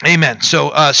Amen.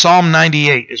 So Psalm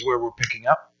 98 is where we're picking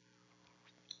up.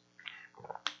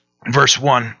 Verse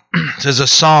 1 says, a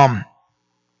psalm.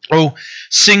 Oh,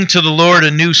 sing to the Lord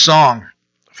a new song,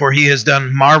 for he has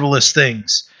done marvelous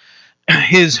things.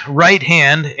 His right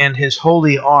hand and his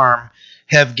holy arm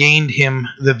have gained him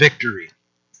the victory.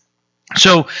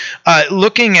 So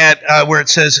looking at where it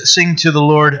says, sing to the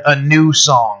Lord a new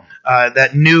song,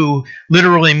 that new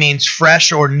literally means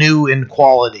fresh or new in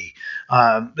quality.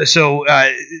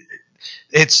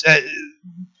 It's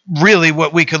really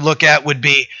what we could look at would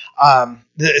be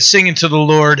singing to the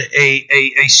Lord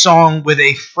a song with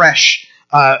a fresh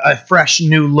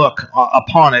new look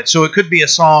upon it. So it could be a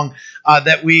song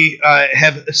that we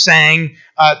have sang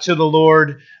to the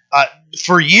Lord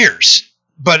for years.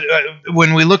 But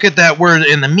when we look at that word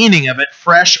and the meaning of it,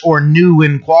 fresh or new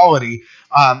in quality,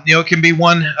 it can be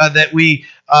one that we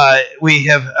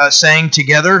have sang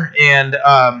together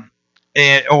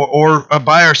or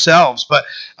by ourselves, but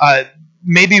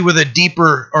maybe with a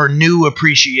deeper or new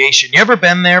appreciation. You ever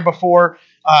been there before?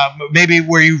 Maybe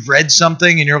where you've read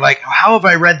something and you're like, how have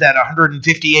I read that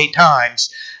 158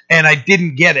 times and I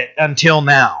didn't get it until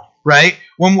now, right?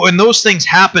 When those things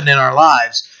happen in our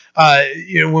lives,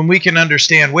 when we can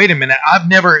understand, wait a minute, I've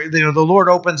never, the Lord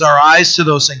opens our eyes to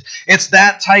those things. It's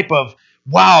that type of,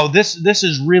 wow, this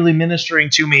is really ministering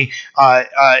to me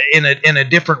in a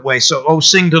different way. So,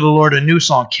 sing to the Lord a new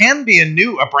song can be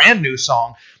a brand new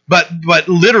song, but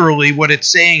literally what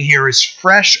it's saying here is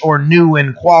fresh or new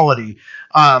in quality,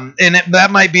 that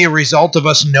might be a result of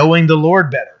us knowing the Lord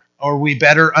better, or we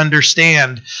better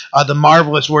understand the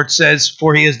marvelous, where it says,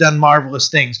 for he has done marvelous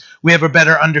things. We have a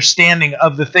better understanding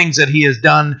of the things that he has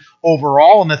done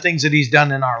overall and the things that he's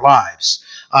done in our lives.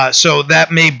 So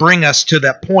that may bring us to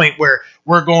that point where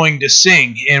we're going to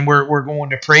sing and we're going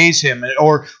to praise him,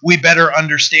 or we better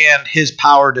understand his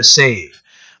power to save.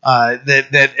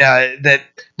 That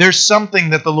there's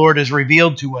something that the Lord has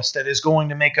revealed to us that is going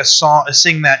to make us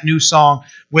sing that new song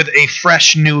with a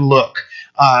fresh new look,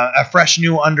 a fresh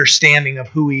new understanding of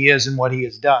who he is and what he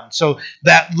has done. So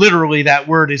that literally that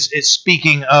word is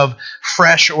speaking of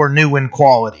fresh or new in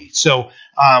quality. So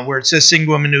where it says sing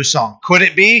to him a new song, could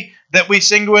it be that we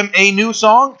sing to him a new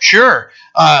song? Sure.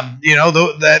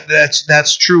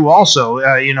 That's true also.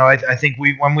 I think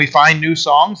when we find new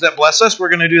songs that bless us, we're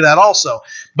going to do that also.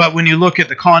 But when you look at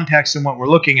the context and what we're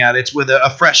looking at, it's with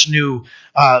a fresh new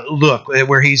look,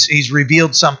 where he's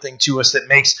revealed something to us that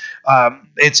makes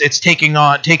it's taken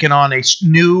on a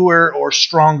newer or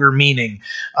stronger meaning.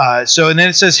 And then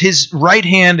it says his right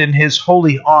hand and his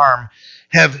holy arm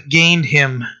have gained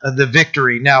him the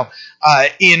victory. Now,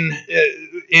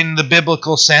 in the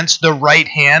biblical sense, the right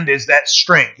hand is that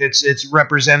strength. It's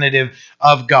representative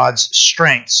of God's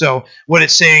strength. So what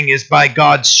it's saying is, by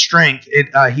God's strength,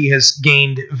 he has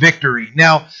gained victory.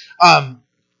 Now,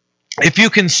 if you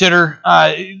consider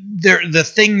the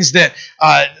things that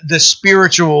the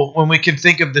spiritual, when we can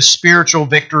think of the spiritual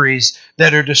victories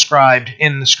that are described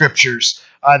in the scriptures,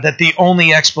 that the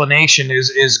only explanation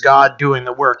is God doing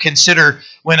the work. Consider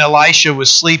when Elisha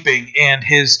was sleeping and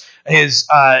his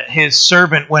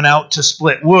servant went out to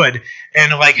split wood,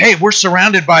 and like, hey, we're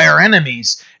surrounded by our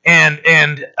enemies.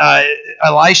 And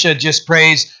Elisha just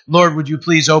prays, Lord, would you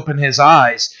please open his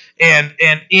eyes? And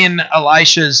in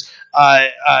Elisha's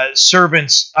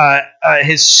servants,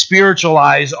 his spiritual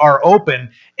eyes are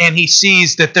open, and he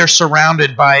sees that they're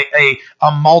surrounded by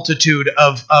a multitude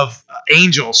of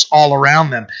angels all around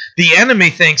them. The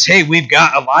enemy thinks, hey, we've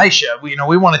got Elisha. We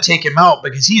want to take him out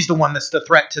because he's the one that's the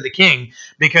threat to the king,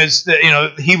 because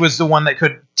he was the one that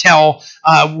could tell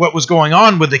what was going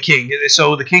on with the king.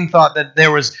 So the king thought that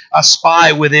there was a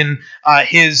spy within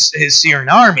his Syrian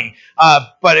army,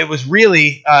 but it was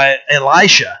really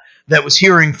Elisha that was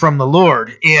hearing from the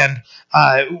Lord. And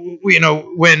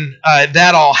when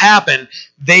that all happened,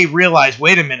 they realized,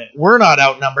 wait a minute, we're not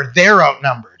outnumbered, they're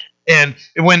outnumbered. And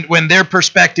when their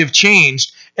perspective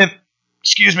changed, and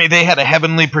they had a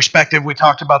heavenly perspective, we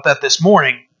talked about that this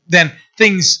morning, then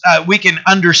things, we can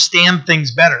understand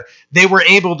things better. They were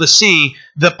able to see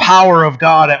the power of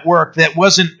God at work that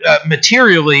wasn't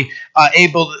materially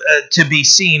able to be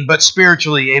seen, but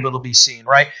spiritually able to be seen,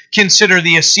 right? Consider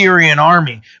the Assyrian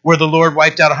army, where the Lord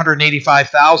wiped out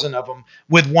 185,000 of them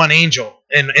with one angel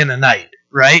in a night,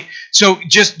 right? So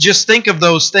just think of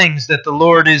those things, that the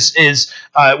Lord is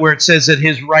where it says that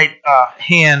his right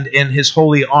hand and his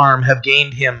holy arm have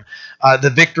gained him the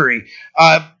victory.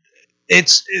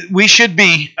 We should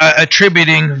be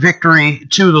attributing victory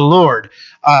to the Lord,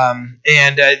 and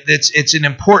it's an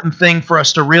important thing for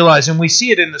us to realize, and we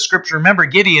see it in the scripture. Remember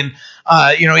Gideon,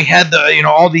 he had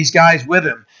all these guys with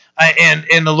him,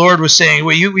 And the Lord was saying,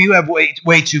 well, you have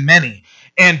way too many.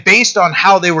 And based on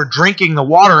how they were drinking the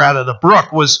water out of the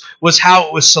brook was how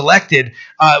it was selected,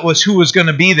 was who was going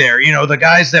to be there. The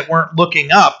guys that weren't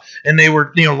looking up and they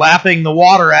were lapping the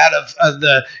water out of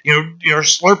the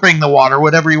slurping the water,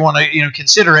 whatever you want to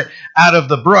consider it, out of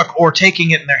the brook, or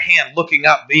taking it in their hand, looking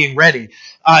up, being ready.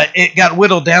 It got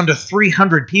whittled down to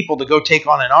 300 people to go take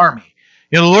on an army.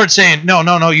 The Lord's saying,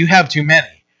 no, you have too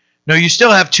many. No, you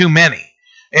still have too many.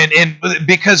 And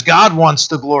because God wants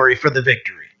the glory for the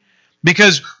victory.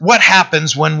 Because what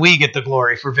happens when we get the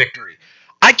glory for victory?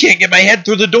 I can't get my head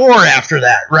through the door after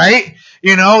that, right?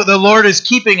 The Lord is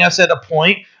keeping us at a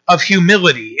point of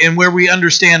humility, and where we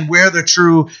understand where the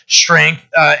true strength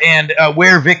and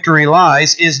where victory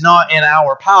lies is not in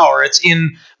our power. It's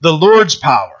in the Lord's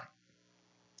power.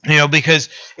 Because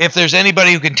if there's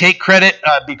anybody who can take credit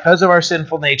because of our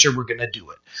sinful nature, we're going to do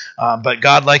it. But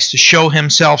God likes to show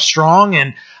himself strong,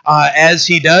 and as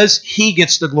he does, he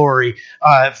gets the glory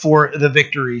for the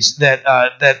victories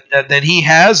that he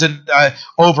has and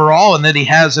overall, and that he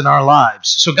has in our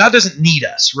lives. So God doesn't need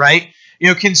us, right?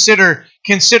 Consider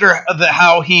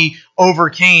how he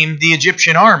overcame the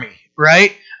Egyptian army,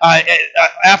 right?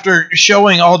 After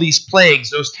showing all these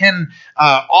plagues, those 10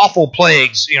 awful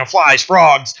plagues, flies,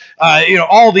 frogs,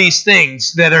 all these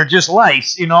things that are just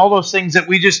lice, all those things that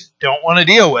we just don't want to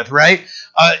deal with, right?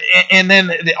 And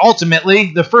then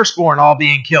ultimately the firstborn all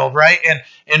being killed, right?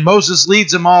 And Moses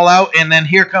leads them all out, and then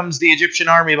here comes the Egyptian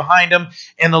army behind him,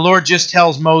 and the Lord just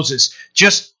tells Moses,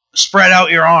 just spread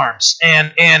out your arms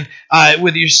and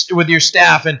with your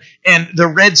staff, and the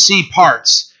Red Sea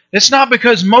parts. It's not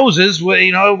because Moses,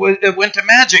 went to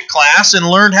magic class and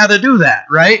learned how to do that,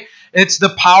 right? It's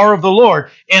the power of the Lord.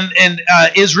 And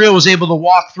Israel was able to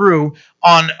walk through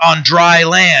on dry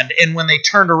land. And when they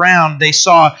turned around, they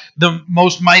saw the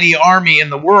most mighty army in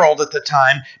the world at the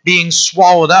time being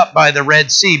swallowed up by the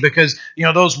Red Sea, because,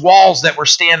 those walls that were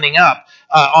standing up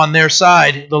on their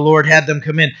side, the Lord had them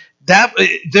come in.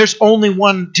 There's only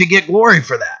one to get glory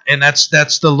for that, and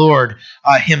that's the Lord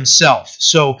himself.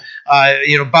 So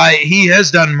he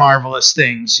has done marvelous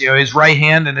things. His right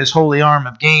hand and his holy arm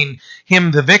have gained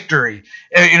him the victory.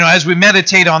 As we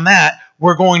meditate on that,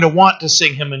 we're going to want to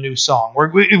sing him a new song.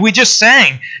 We just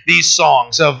sang these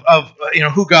songs of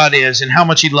who God is and how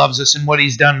much he loves us and what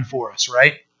he's done for us,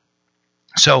 right?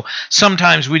 So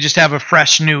sometimes we just have a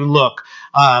fresh new look,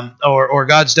 or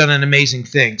God's done an amazing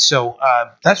thing. So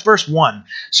that's verse 1.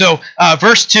 So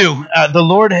verse 2, the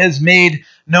Lord has made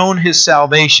known his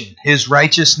salvation, his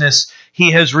righteousness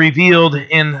he has revealed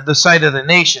in the sight of the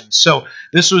nations. So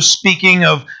this was speaking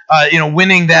of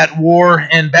winning that war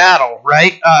and battle,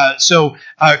 right? So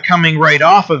coming right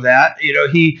off of that,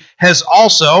 he has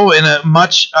also, in a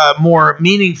much more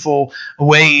meaningful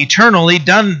way, eternally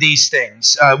done these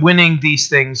things, winning these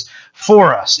things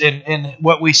for us. And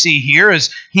what we see here is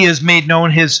he has made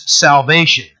known his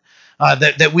salvation,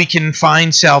 that we can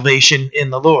find salvation in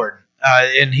the Lord.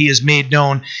 And he has made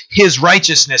known his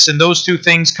righteousness. And those two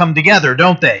things come together,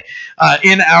 don't they?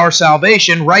 In our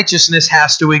salvation, righteousness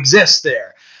has to exist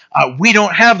there. We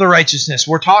don't have the righteousness.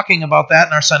 We're talking about that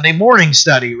in our Sunday morning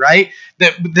study, right?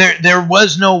 That there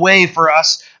was no way for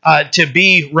us to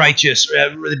be righteous.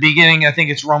 At the beginning, I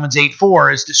think it's Romans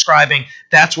 8:4 is describing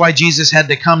that's why Jesus had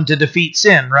to come to defeat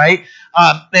sin, right?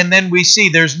 And then we see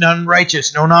there's none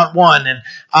righteous, no, not one. And,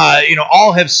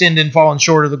 all have sinned and fallen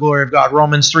short of the glory of God.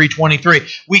 Romans 3:23.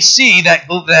 We see that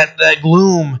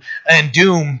gloom and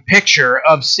doom picture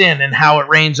of sin and how it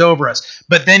reigns over us.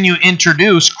 But then you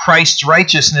introduce Christ's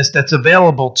righteousness that's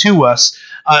available to us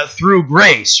through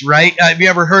grace, right? Have you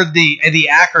ever heard the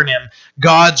acronym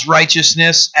God's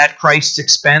righteousness at Christ's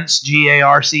expense,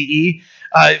 GARCE?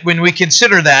 When we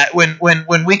consider that,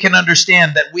 when we can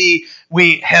understand that we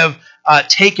have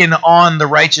taken on the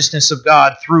righteousness of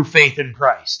God through faith in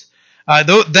Christ.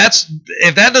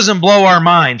 If that doesn't blow our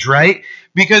minds, right?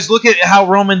 Because look at how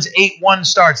Romans 8:1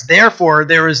 starts. Therefore,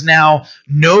 there is now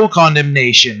no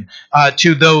condemnation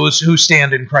to those who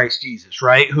stand in Christ Jesus,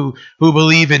 right? Who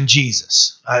believe in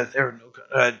Jesus. I'm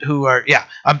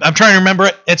trying to remember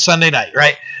it. It's Sunday night,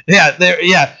 right?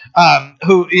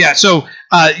 So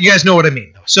you guys know what I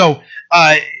mean, though.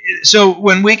 So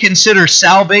when we consider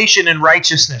salvation and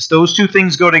righteousness, those two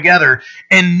things go together,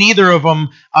 and neither of them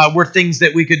were things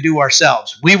that we could do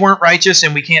ourselves. We weren't righteous,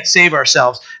 and we can't save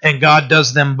ourselves, and God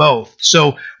does them both.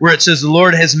 So where it says the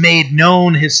Lord has made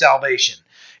known his salvation,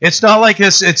 it's not like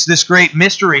it's this great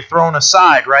mystery thrown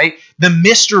aside, right? The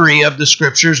mystery of the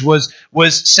Scriptures was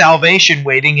salvation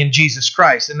waiting in Jesus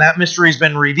Christ, and that mystery has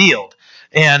been revealed.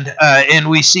 And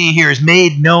we see here is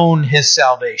made known his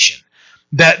salvation.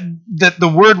 that the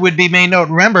word would be made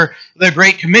known. Remember the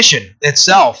Great Commission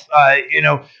itself.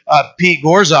 Pete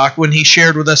Gorzak, when he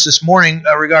shared with us this morning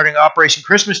regarding Operation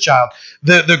Christmas Child,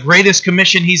 the greatest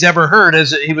commission he's ever heard,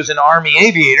 as he was an Army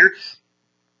aviator.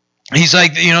 He's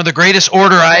like, the greatest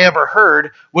order I ever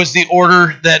heard was the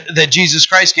order that Jesus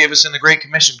Christ gave us in the Great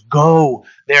Commission. Go,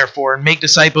 therefore, and make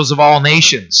disciples of all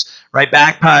nations, right?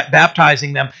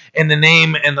 Baptizing them in the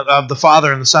name of the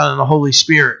Father and the Son and the Holy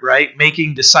Spirit, right?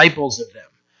 Making disciples of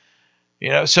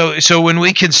them. So when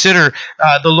we consider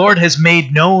the Lord has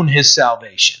made known his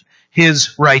salvation,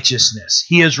 his righteousness,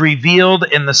 he is revealed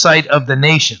in the sight of the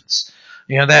nations.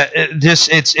 When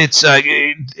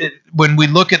we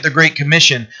look at the Great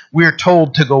Commission, we're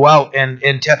told to go out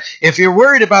and tell. If you're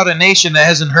worried about a nation that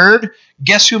hasn't heard,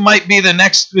 guess who might be the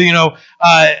next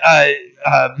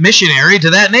missionary to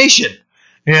that nation?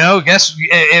 Guess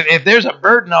if there's a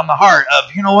burden on the heart of,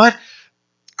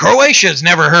 Croatia's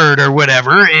never heard or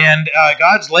whatever, and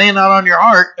God's laying out on your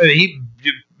heart,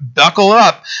 buckle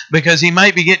up, because he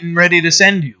might be getting ready to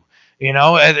send you. We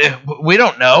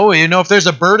don't know. If there's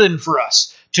a burden for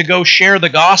us to go share the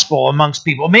gospel amongst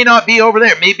people, it may not be over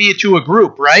there. It may be to a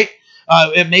group, right?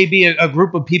 It may be a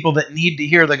group of people that need to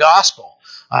hear the gospel.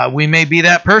 We may be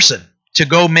that person to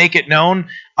go make it known.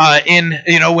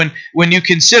 When you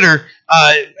consider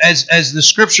as the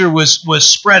scripture was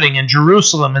spreading in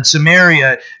Jerusalem and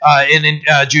Samaria and in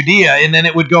Judea, and then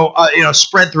it would go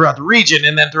spread throughout the region,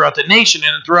 and then throughout the nation,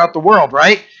 and throughout the world,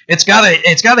 right? It's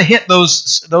gotta hit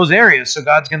those areas. So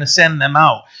God's gonna send them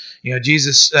out.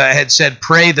 Jesus had said,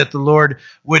 pray that the Lord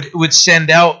would send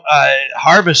out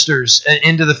harvesters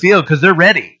into the field, because they're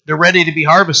ready. They're ready to be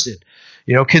harvested.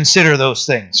 Consider those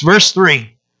things. Verse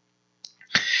 3.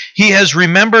 He has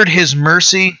remembered his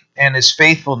mercy and his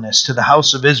faithfulness to the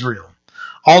house of Israel.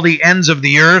 All the ends of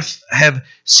the earth have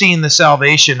seen the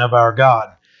salvation of our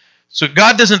God. So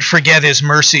God doesn't forget his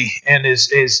mercy and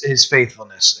his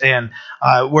faithfulness. And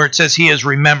where it says he has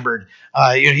remembered,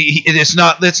 it's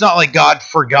not like God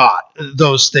forgot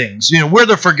those things. We're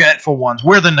the forgetful ones.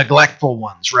 We're the neglectful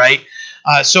ones, right?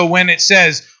 So when it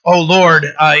says, "Oh Lord,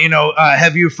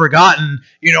 have you forgotten?"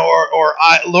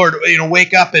 Lord,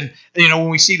 wake up, and when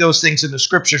we see those things in the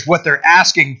scriptures, what they're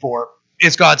asking for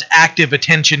is God's active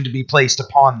attention to be placed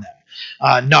upon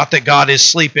them. Not that God is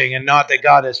sleeping, and not that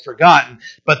God has forgotten,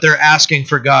 but they're asking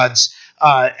for God's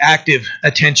active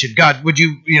attention. God, would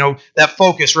you, that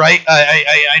focus, right?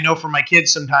 I know for my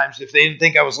kids sometimes, if they didn't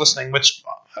think I was listening, which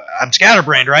I'm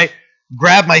scatterbrained, right?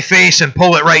 Grab my face and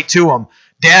pull it right to them.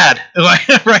 Dad,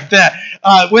 like that.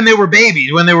 When they were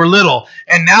babies, when they were little,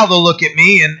 and now they'll look at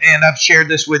me, and I've shared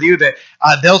this with you, that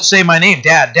they'll say my name,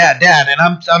 Dad, Dad, Dad, and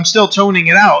I'm still toning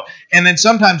it out. And then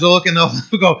sometimes they'll look and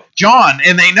they'll go, John,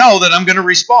 and they know that I'm going to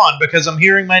respond because I'm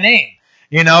hearing my name.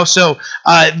 So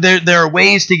there are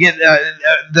ways to get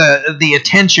the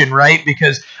attention, right?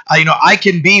 Because I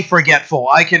can be forgetful.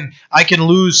 I can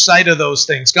lose sight of those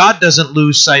things. God doesn't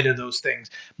lose sight of those things.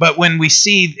 But when we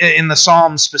see in the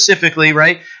Psalms specifically,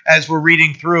 right, as we're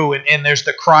reading through, and there's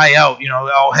the cry out,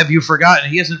 oh, have you forgotten?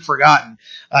 He hasn't forgotten.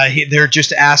 They're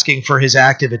just asking for his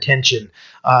active attention,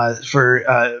 for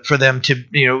them to,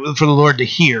 for the Lord to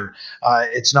hear.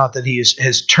 It's not that he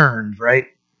has turned, right?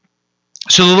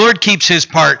 So the Lord keeps his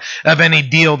part of any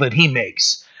deal that he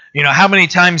makes. How many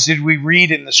times did we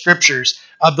read in the scriptures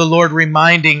of the Lord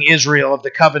reminding Israel of the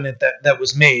covenant that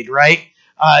was made, right?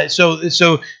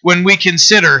 So when we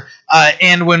consider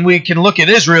and when we can look at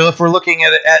Israel, if we're looking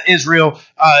at Israel,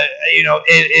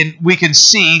 and we can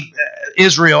see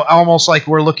Israel almost like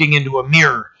we're looking into a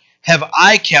mirror. Have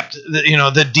I kept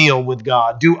the deal with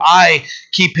God? Do I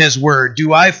keep his word?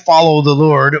 Do I follow the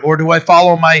Lord, or do I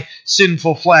follow my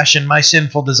sinful flesh and my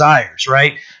sinful desires,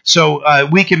 right? So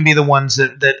we can be the ones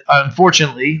that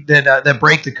unfortunately that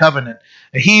break the covenant.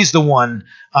 He's the one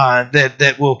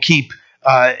that will keep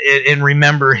and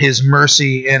remember his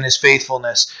mercy and his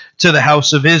faithfulness to the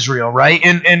house of Israel, right?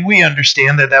 And we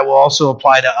understand that will also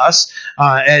apply to us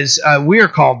as we are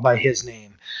called by his name.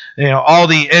 All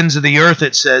the ends of the earth,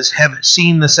 it says, have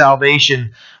seen the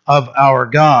salvation of our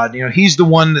God. He's the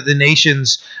one that the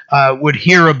nations would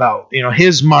hear about.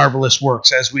 His marvelous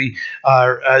works, as we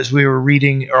were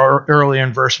reading earlier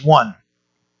in verse 1.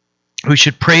 We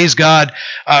should praise God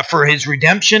for his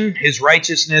redemption, his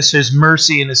righteousness, his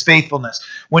mercy, and his faithfulness.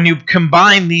 When you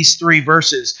combine these three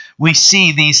verses, we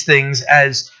see these things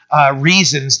as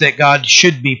reasons that God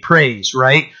should be praised,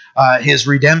 right? His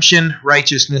redemption,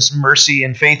 righteousness, mercy,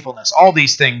 and faithfulness. All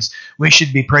these things we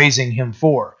should be praising him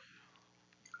for.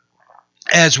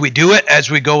 As we do it, as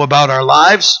we go about our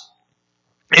lives,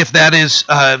 if that is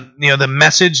the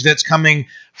message that's coming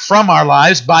from our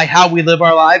lives by how we live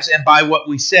our lives and by what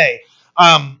we say.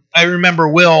 I remember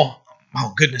Will.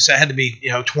 Oh goodness, that had to be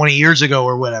 20 years ago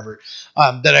or whatever,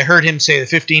 that I heard him say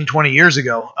 15, 20 years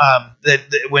ago, that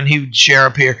when he would share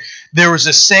up here, there was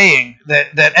a saying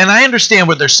that and I understand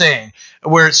what they're saying,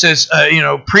 where it says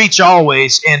preach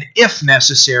always, and if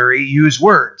necessary use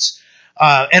words.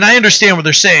 And I understand what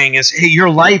they're saying is, hey, your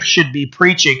life should be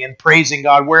preaching and praising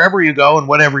God wherever you go and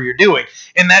whatever you're doing,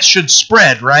 and that should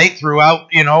spread right throughout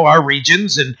our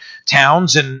regions and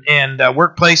towns and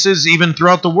workplaces, even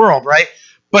throughout the world, right?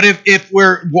 But if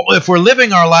we're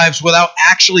living our lives without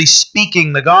actually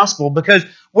speaking the gospel, because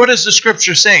what does the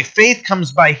scripture say? Faith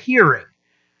comes by hearing,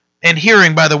 and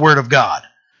hearing by the word of God.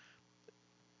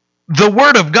 The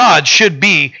word of God should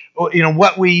be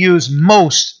what we use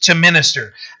most to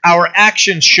minister. Our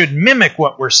actions should mimic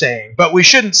what we're saying, but we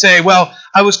shouldn't say, well,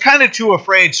 I was kind of too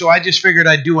afraid, so I just figured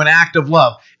I'd do an act of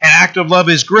love. An act of love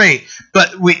is great,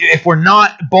 but if we're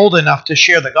not bold enough to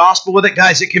share the gospel with it,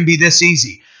 guys, it can be this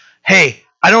easy. Hey,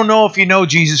 I don't know if you know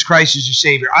Jesus Christ as your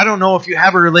Savior. I don't know if you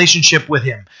have a relationship with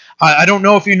Him. I don't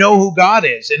know if you know who God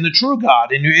is and the true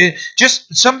God. And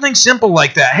just something simple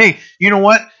like that. Hey, you know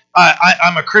what?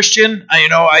 I'm a Christian.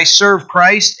 I serve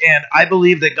Christ, and I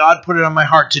believe that God put it on my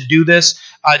heart to do this,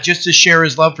 just to share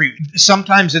His love for you.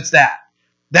 Sometimes it's that.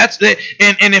 That's it.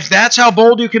 And if that's how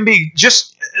bold you can be,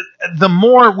 just the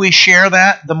more we share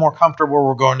that, the more comfortable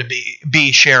we're going to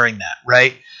be sharing that,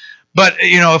 right? But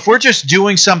if we're just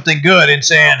doing something good and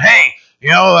saying, hey,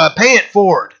 pay it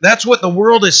forward. That's what the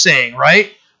world is saying,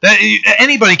 right? That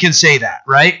anybody can say that,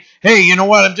 right? Hey, you know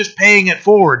what? I'm just paying it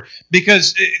forward,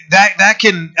 because that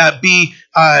can be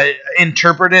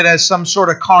interpreted as some sort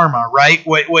of karma, right?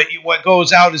 What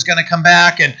goes out is going to come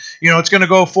back, and it's going to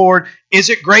go forward. Is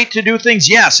it great to do things?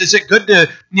 Yes. Is it good to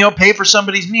pay for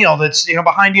somebody's meal that's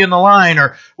behind you in the line,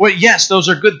 or what? Yes, those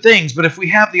are good things. But if we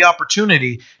have the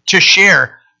opportunity to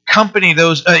share, accompany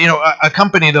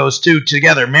those two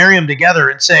together, marry them together,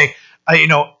 and say,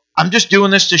 I'm just doing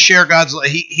this to share God's love.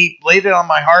 He laid it on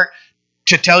my heart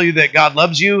to tell you that God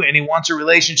loves you and He wants a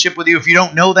relationship with you. If you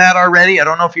don't know that already, I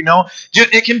don't know if you know,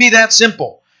 it can be that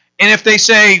simple. And if they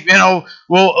say, blah,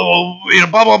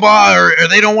 blah, blah, or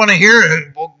they don't want to hear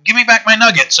it, well, give me back my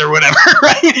nuggets or whatever,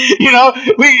 right?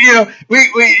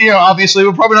 We obviously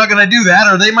we're probably not going to do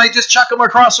that, or they might just chuck them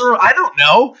across the room. I don't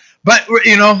know. But,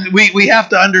 we have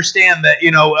to understand that,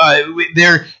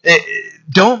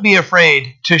 don't be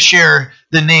afraid to share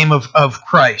the name of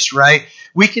Christ, right?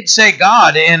 We could say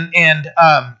God, and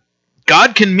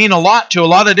God can mean a lot to a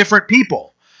lot of different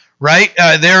people, right?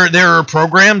 There are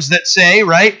programs that say,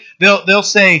 right? They'll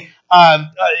say,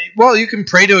 well, you can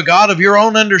pray to a God of your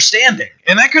own understanding,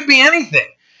 and that could be anything.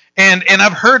 And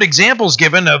I've heard examples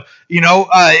given of,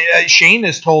 Shane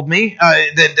has told me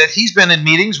that he's been in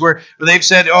meetings where they've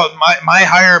said, oh, my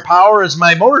higher power is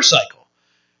my motorcycle.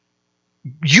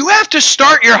 You have to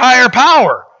start your higher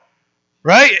power,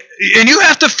 right? And you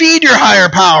have to feed your higher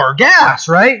power gas,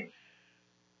 right?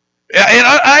 And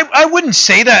I wouldn't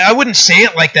say that. I wouldn't say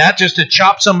it like that just to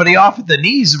chop somebody off at the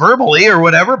knees verbally or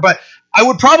whatever, but I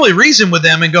would probably reason with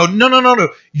them and go, no.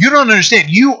 You don't understand.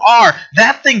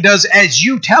 That thing does as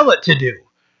you tell it to do,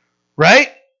 right?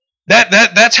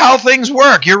 That's how things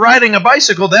work. You're riding a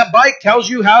bicycle. That bike tells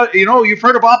you how, you've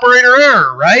heard of operator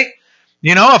error, right?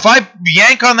 If I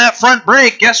yank on that front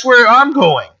brake, guess where I'm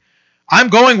going? I'm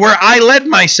going where I led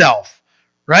myself,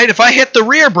 right? If I hit the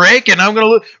rear brake and I'm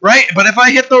going to, right? But if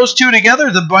I hit those two together,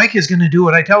 the bike is going to do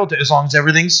what I tell it to, as long as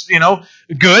everything's,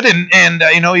 good and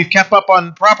you've kept up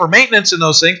on proper maintenance and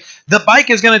those things, the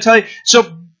bike is going to tell you.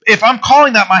 So if I'm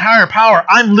calling that my higher power,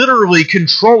 I'm literally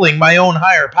controlling my own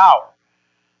higher power.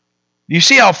 You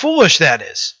see how foolish that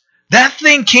is? That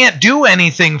thing can't do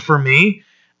anything for me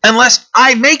unless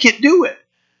I make it do it.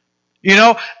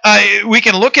 We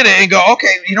can look at it and go,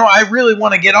 okay, I really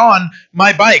want to get on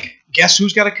my bike. Guess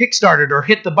who's got to kickstart it or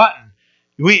hit the button?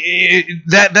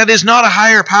 That is not a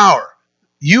higher power.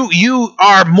 You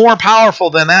are more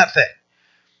powerful than that thing.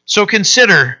 So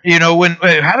consider, how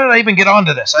did I even get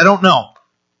onto this? I don't know.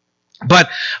 But,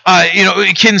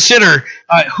 consider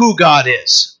who God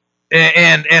is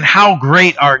and how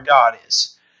great our God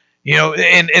is.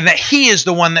 And that He is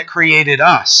the one that created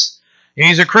us.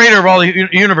 He's a creator of all the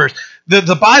universe.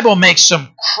 The Bible makes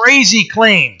some crazy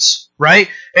claims, right?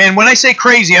 And when I say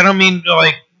crazy, I don't mean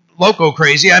like loco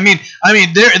crazy. I mean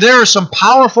there are some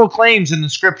powerful claims in the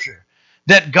Scripture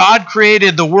that God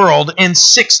created the world in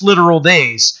 6 literal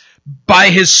days by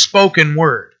His spoken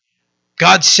word.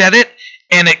 God said it,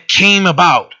 and it came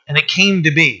about, and it came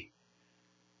to be.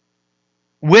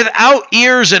 Without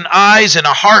ears and eyes and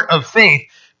a heart of faith,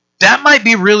 That might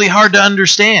be really hard to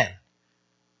understand.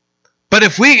 But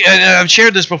if we, and I've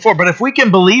shared this before, but if we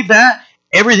can believe that,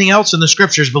 everything else in the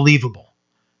scripture is believable.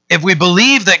 If we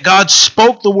believe that God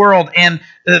spoke the world and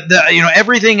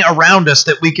everything around us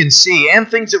that we can see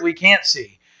and things that we can't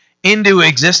see into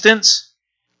existence,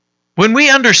 when we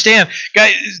understand,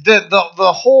 guys,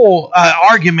 the whole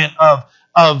argument of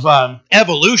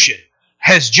evolution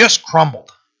has just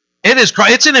crumbled.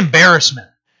 It's an embarrassment.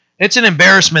 It's an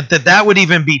embarrassment that would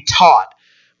even be taught.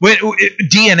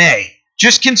 DNA.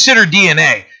 Just consider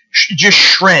DNA. Just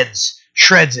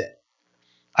shreds it.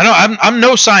 I'm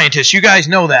no scientist. You guys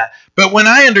know that. But when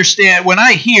I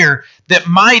hear that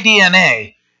my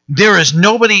DNA, there is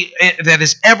nobody that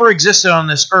has ever existed on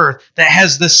this earth that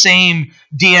has the same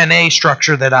DNA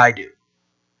structure that I do.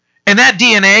 And that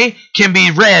DNA can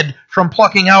be read from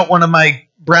plucking out one of my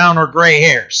brown or gray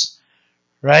hairs.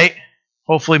 Right?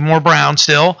 Hopefully more brown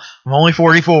still. I'm only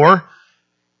 44.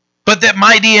 But that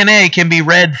my DNA can be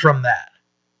read from that.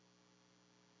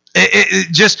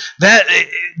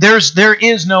 There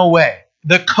is no way.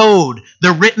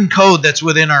 The written code that's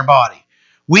within our body.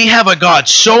 We have a God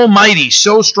so mighty,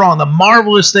 so strong, the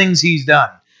marvelous things he's done.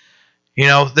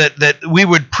 That we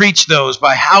would preach those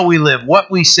by how we live, what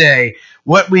we say,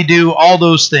 what we do, all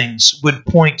those things would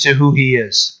point to who he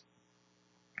is.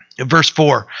 Verse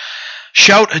 4,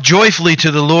 shout joyfully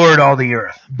to the Lord, all the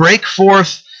earth. Break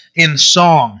forth in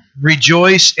song,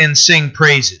 rejoice and sing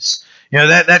praises.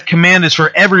 That command is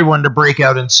for everyone to break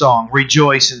out in song,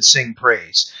 rejoice and sing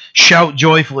praise. Shout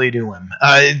joyfully to him,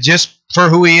 just for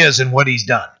who he is and what he's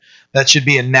done. That should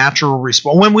be a natural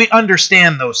response. When we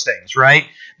understand those things, right?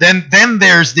 Then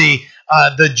there's the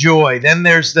joy. Then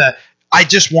there's I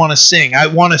just want to sing. I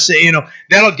want to say,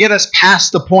 that'll get us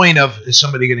past the point of, is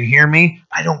somebody going to hear me?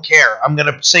 I don't care. I'm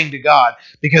going to sing to God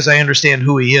because I understand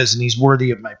who he is and he's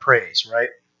worthy of my praise, right?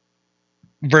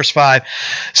 Verse 5,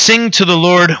 sing to the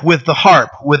Lord with the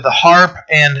harp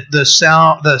and the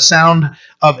sound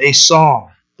of a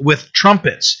song, with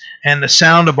trumpets and the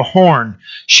sound of a horn.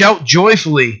 Shout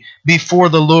joyfully before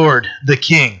the Lord, the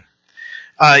King.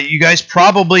 You guys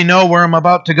probably know where I'm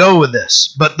about to go with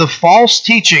this, but the false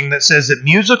teaching that says that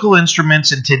musical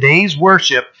instruments in today's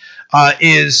worship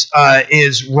is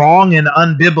wrong and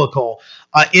unbiblical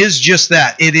is just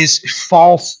that. It is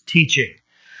false teaching.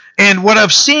 And what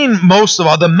I've seen most of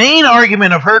all, the main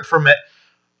argument I've heard from it,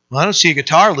 well, I don't see a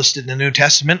guitar listed in the New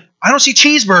Testament. I don't see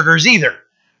cheeseburgers either,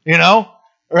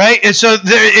 right? And so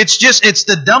it's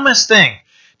the dumbest thing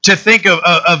to think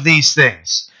of these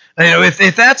things.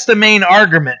 If that's the main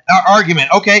argument,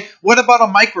 okay, what about a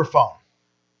microphone?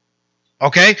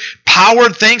 Okay,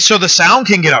 powered thing so the sound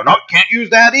can get out. No, can't use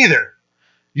that either.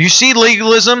 You see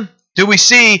legalism? Do we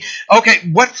see, okay,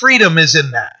 what freedom is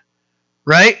in that,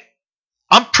 right?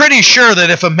 I'm pretty sure that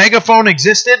if a megaphone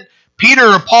existed,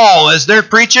 Peter or Paul, as they're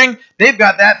preaching, they've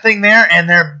got that thing there, and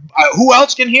they're who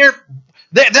else can hear?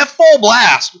 That full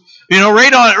blast,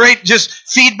 right, just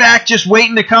feedback, just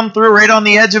waiting to come through, right on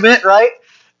the edge of it, right?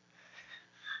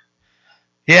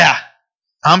 Yeah,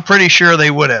 I'm pretty sure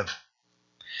they would have.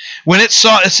 When it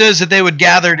says that they would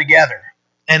gather together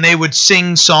and they would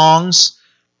sing songs,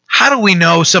 how do we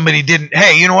know somebody didn't?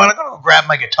 Hey, you know what? I'm going to go grab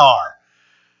my guitar.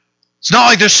 It's not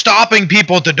like they're stopping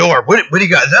people at the door. What do you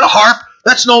got? Is that a harp?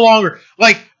 That's no longer.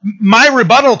 Like, my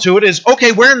rebuttal to it is,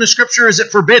 okay, where in the scripture is it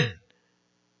forbidden?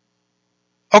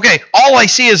 Okay, all I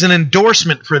see is an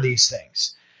endorsement for these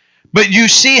things. But you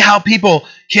see how people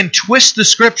can twist the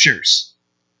scriptures.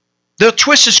 They'll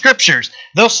twist the scriptures.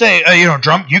 They'll say,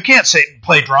 drum. You can't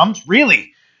play drums,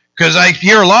 really, because I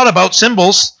hear a lot about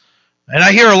cymbals, and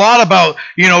I hear a lot about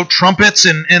trumpets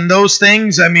and those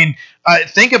things. I mean,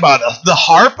 think about it. The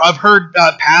harp. I've heard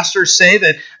pastors say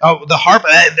that the harp.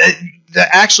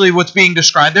 Actually, what's being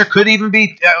described there could even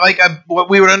be what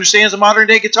we would understand as a modern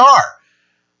day guitar.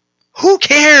 Who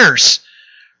cares?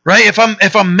 Right?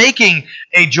 If I'm making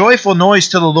a joyful noise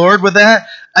to the Lord with that,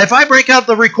 if I break out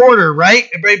the recorder, right?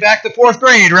 Everybody back to 4th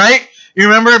grade, right? You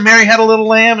remember Mary Had a Little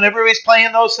Lamb and everybody's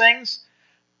playing those things?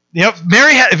 Have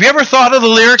you ever thought of the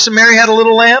lyrics of Mary Had a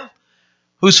Little Lamb?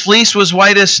 Whose fleece was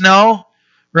white as snow,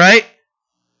 right?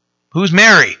 Who's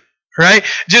Mary, right?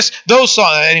 Just those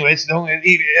songs. Anyways,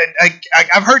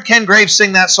 I've heard Ken Graves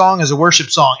sing that song as a worship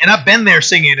song, and I've been there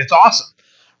singing it. It's awesome,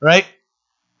 right?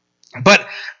 But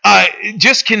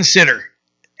just consider,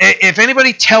 if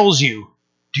anybody tells you,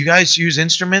 do you guys use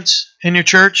instruments in your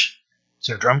church? Is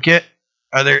there a drum kit?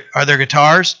 Are there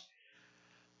guitars?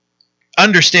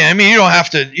 Understand? I mean, you don't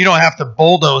have to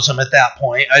bulldoze them at that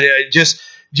point. Just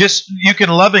you can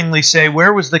lovingly say,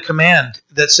 where was the command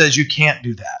that says you can't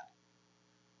do that?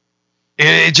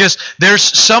 There's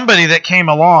somebody that came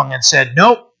along and said,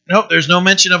 nope, Nope, there's no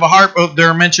mention of a harp. Oh, there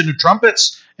are mention of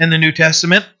trumpets in the New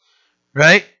Testament,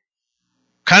 right?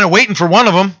 Kind of waiting for one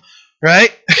of them,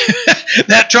 right?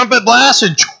 That trumpet blast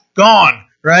and gone,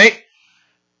 right?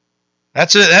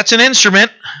 That's an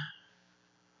instrument.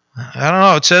 I don't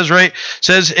know. It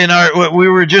says in our what we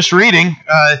were just reading,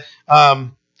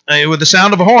 with the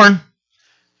sound of a horn,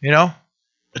 the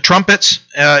trumpets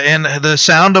and the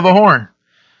sound of a horn.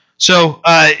 So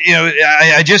I've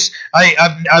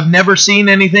never seen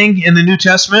anything in the New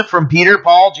Testament from Peter,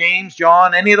 Paul, James,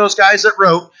 John, any of those guys that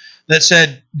wrote that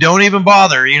said don't even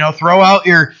bother. Throw out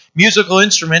your musical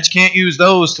instruments. Can't use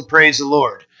those to praise the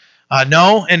Lord.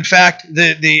 No, in fact,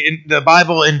 the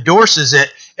Bible endorses it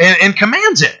and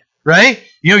commands it. Right?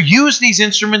 Use these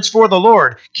instruments for the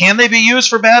Lord. Can they be used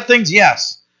for bad things?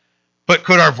 Yes. But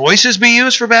could our voices be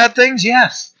used for bad things?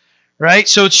 Yes. Right?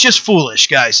 So it's just foolish,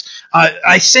 guys.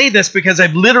 I say this because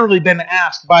I've literally been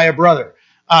asked by a brother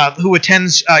who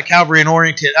attends Calvary in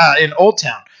Orrington, in Old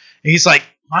Town. And he's like,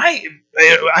 I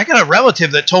got a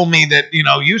relative that told me that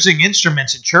using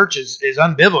instruments in churches is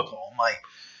unbiblical. I'm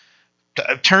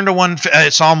like, turn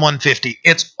to Psalm 150.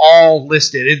 It's all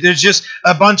listed. There's just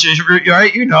a bunch of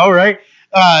right. Right.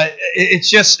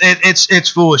 It's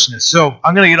foolishness. So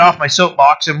I'm going to get off my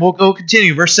soapbox and we'll go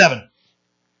continue. Verse 7.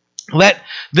 Let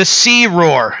the sea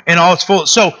roar in all its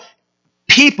fullness. So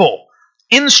people,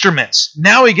 instruments.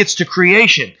 Now he gets to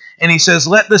creation, and he says,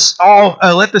 let the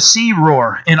sea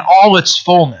roar in all its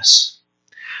fullness.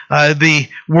 The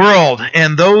world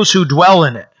and those who dwell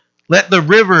in it. Let the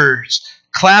rivers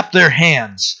clap their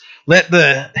hands. Let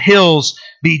the hills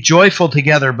be joyful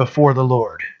together before the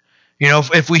Lord.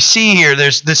 If we see here,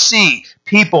 there's the sea,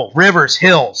 people, rivers,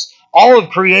 hills, all of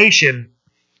creation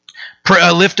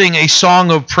lifting a song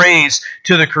of praise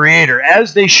to the Creator,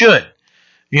 as they should.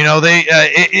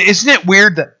 Isn't it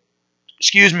weird that,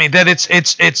 that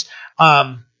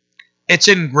it's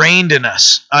ingrained in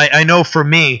us. I know for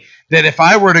me that if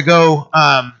I were to go,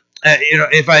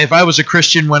 if I was a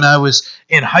Christian when I was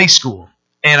in high school,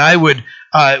 and I would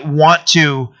want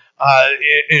to,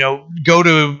 go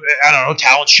to,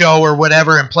 talent show or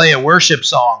whatever and play a worship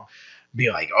song, be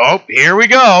like, oh, here we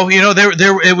go.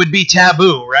 There it would be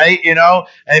taboo, right?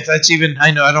 If that's even,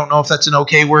 I don't know if that's an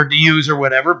okay word to use or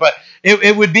whatever, but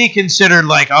it would be considered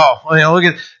like, oh, look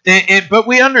at it. But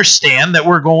we understand that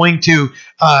we're going to,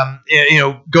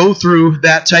 go through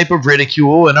that type of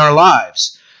ridicule in our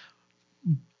lives.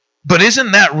 But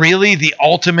isn't that really the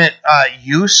ultimate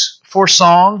use for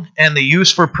song, and the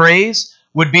use for praise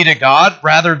would be to God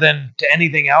rather than to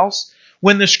anything else?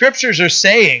 When the scriptures are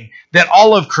saying that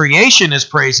all of creation is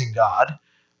praising God,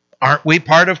 aren't we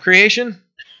part of creation?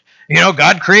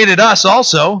 God created us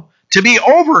also to be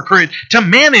over creation, to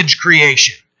manage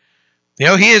creation.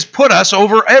 He has put us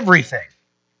over everything.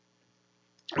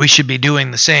 We should be doing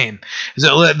the same.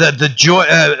 So let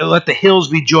the hills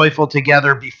be joyful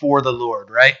together before the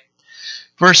Lord, right?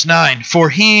 Verse 9, for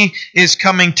he is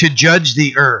coming to judge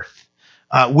the earth.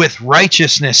 With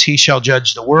righteousness he shall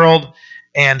judge the world,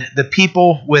 and the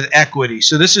people with equity.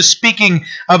 So this is speaking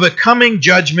of a coming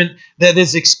judgment that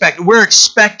is expected. We're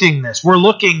expecting this. We're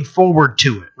looking forward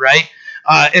to it, right?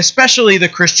 Especially the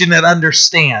Christian that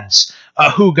understands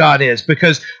who God is.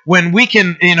 Because when we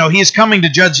can, he is coming to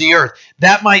judge the earth,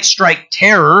 that might strike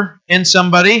terror in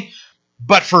somebody.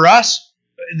 But for us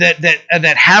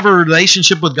that have a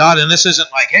relationship with God, and this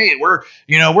isn't like, hey, we're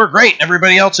great and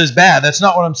everybody else is bad. That's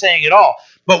not what I'm saying at all.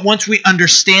 But once we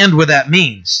understand what that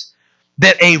means,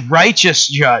 that the righteous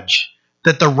judge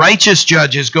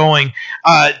is going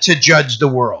to judge the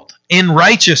world in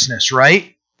righteousness,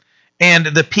 right? And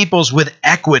the peoples with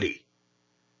equity.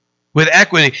 With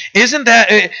equity. Isn't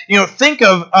that, think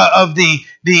of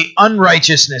the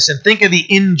unrighteousness, and think of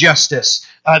the injustice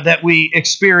that we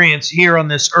experience here on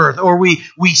this earth, or we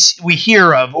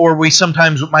hear of, or we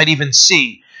sometimes might even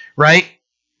see, right?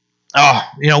 Oh,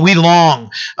 we long.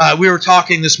 We were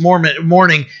talking this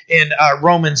morning in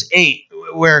Romans 8,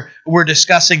 where we're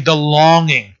discussing the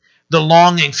longing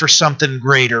for something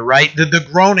greater, right? The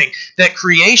groaning, that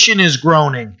creation is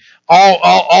groaning,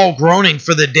 all groaning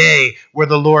for the day where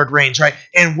the Lord reigns, right?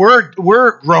 And we're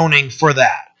groaning for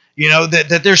that.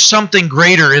 That there's something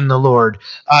greater in the Lord.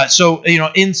 So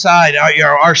inside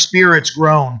our spirits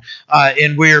groan,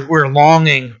 and we're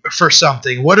longing for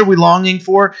something. What are we longing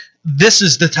for? This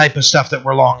is the type of stuff that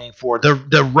we're longing for: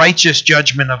 the righteous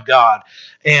judgment of God,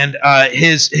 and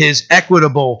His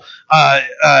equitable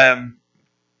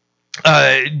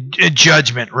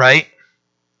judgment. Right?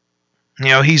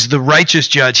 He's the righteous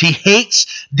judge. He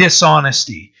hates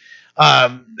dishonesty.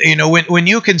 When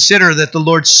you consider that the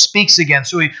Lord speaks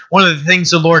against, one of the things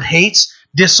the Lord hates,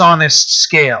 dishonest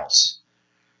scales.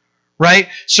 right?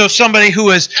 So somebody who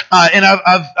is, and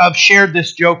I've shared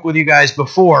this joke with you guys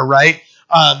before, right?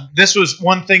 This was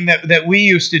one thing that we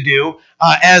used to do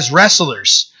as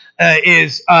wrestlers.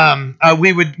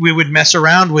 We would mess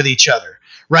around with each other,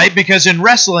 right? Because in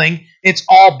wrestling, it's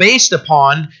all based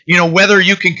upon, whether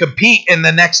you can compete in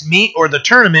the next meet or the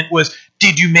tournament was,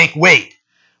 did you make weight?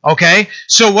 Okay,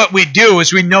 so what we do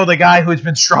is we know the guy who's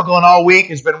been struggling all week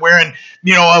has been wearing,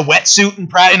 a wetsuit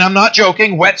and I'm not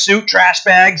joking, wetsuit, trash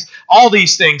bags, all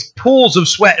these things, pools of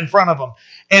sweat in front of them.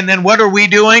 And then what are we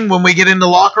doing when we get in the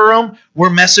locker room? We're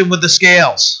messing with the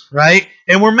scales, right?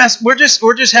 And we're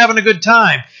just having a good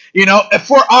time,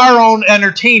 for our own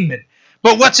entertainment.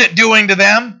 But what's it doing to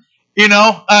them?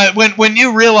 When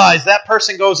you realize that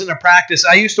person goes into practice,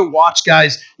 I used to watch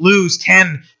guys lose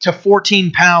 10 to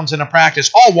 14 pounds in a practice,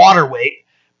 all water weight,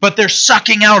 but they're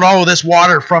sucking out all of this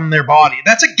water from their body.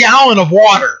 That's a gallon of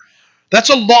water. That's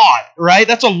a lot, right?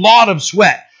 That's a lot of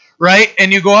sweat, right?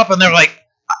 And you go up and they're like,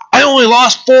 I only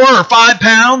lost 4 or 5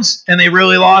 pounds, and they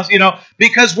really lost,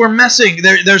 because we're messing.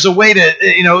 There's a way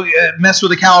to, mess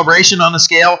with the calibration on the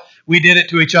scale. We did it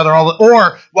to each other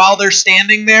or while they're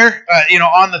standing there,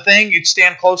 on the thing, you'd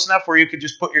stand close enough where you could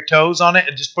just put your toes on it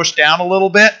and just push down a little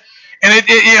bit. And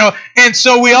and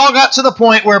so we all got to the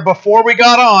point where before we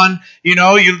got on,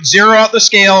 you zero out the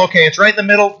scale. Okay, it's right in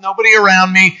the middle, nobody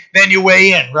around me. Then you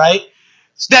weigh in, right?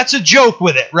 That's a joke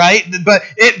with it, right? But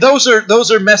those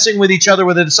are messing with each other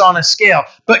with a dishonest scale.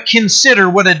 But consider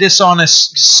what a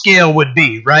dishonest scale would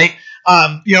be, right?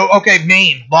 Okay,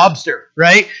 Maine, lobster,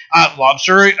 right?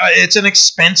 Lobster, it's an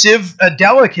expensive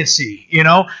delicacy,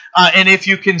 and if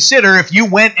you consider, if you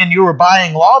went and you were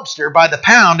buying lobster by the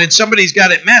pound and somebody's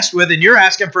got it messed with and you're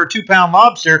asking for a 2-pound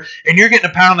lobster and you're getting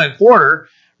 £1.25,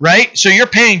 right? So you're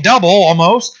paying double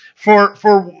almost for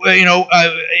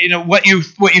what you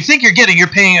think you're getting, you're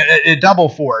paying a double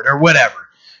for it or whatever.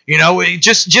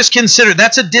 Just consider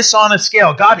that's a dishonest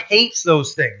scale. God hates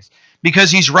those things,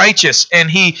 because he's righteous and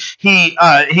he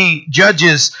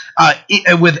judges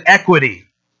with equity.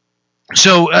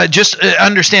 So just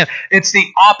understand, it's the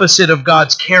opposite of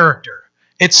God's character.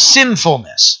 It's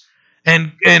sinfulness,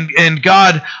 and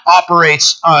God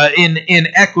operates in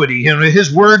equity.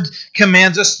 His word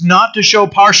commands us not to show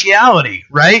partiality,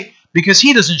 right? Because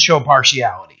he doesn't show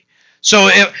partiality.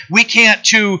 So we can't,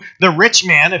 to the rich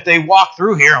man, if they walk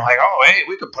through here, I'm like, oh, hey,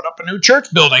 we could put up a new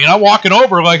church building. And I'm walking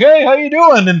over like, hey, how you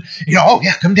doing? And, oh,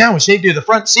 yeah, come down. We saved you the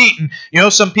front seat.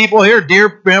 And, some people here, dear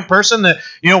person that,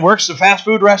 works at a fast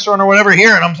food restaurant or whatever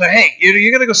here. And I'm saying, hey,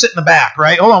 you're going to go sit in the back,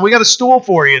 right? Hold on, we got a stool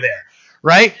for you there,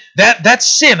 right? That's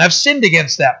sin. I've sinned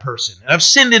against that person. And I've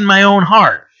sinned in my own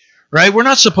heart, right? We're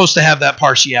not supposed to have that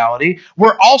partiality.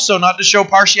 We're also not to show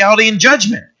partiality in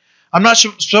judgment. I'm not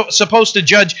supposed to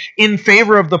judge in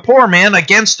favor of the poor man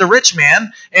against the rich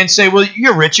man and say, well,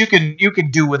 you're rich, you can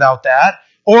do without that,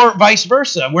 or vice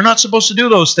versa. We're not supposed to do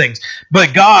those things.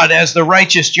 But God, as the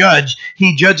righteous judge,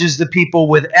 he judges the people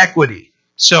with equity.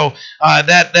 So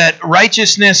that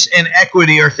righteousness and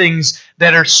equity are things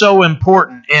that are so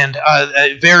important and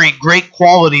very great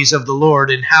qualities of the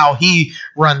Lord and how he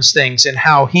runs things and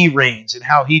how he reigns and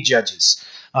how he judges.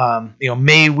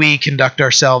 May we conduct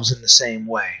ourselves in the same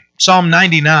way. Psalm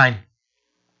 99,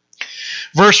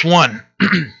 verse 1.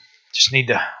 Just need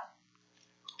to.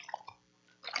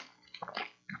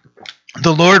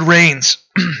 The Lord reigns.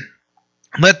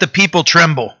 Let the people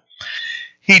tremble.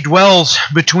 He dwells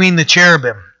between the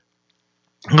cherubim.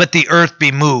 Let the earth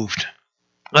be moved.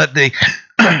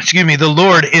 The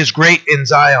Lord is great in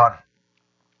Zion,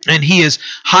 and he is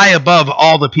high above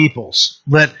all the peoples.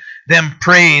 Let them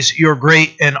praise your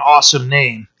great and awesome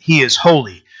name. He is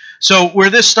holy. So where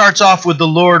this starts off with the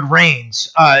Lord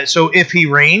reigns. So if he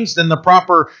reigns, then the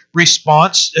proper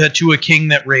response to a king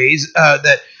that reigns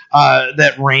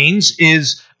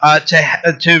is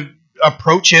to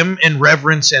approach him in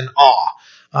reverence and awe.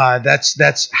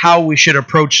 That's how we should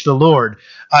approach the Lord.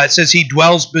 It says he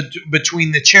dwells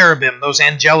between the cherubim, those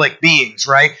angelic beings,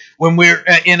 right? When we're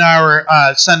in our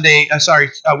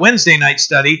Wednesday night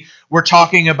study, we're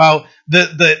talking about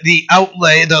the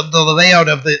outlay, the layout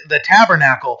of the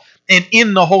tabernacle. And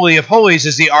in the Holy of Holies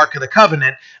is the Ark of the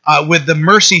Covenant with the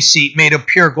mercy seat made of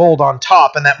pure gold on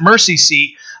top. And that mercy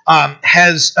seat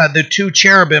has the two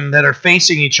cherubim that are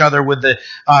facing each other with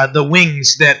the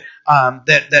wings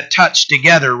that touch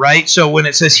together, right? So when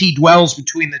it says he dwells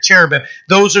between the cherubim,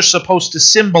 those are supposed to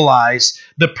symbolize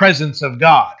the presence of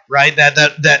God, right?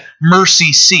 That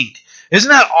mercy seat. Isn't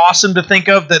that awesome to think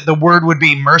of, that the word would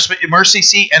be mercy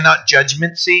seat and not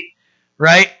judgment seat,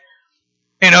 right?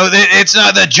 It's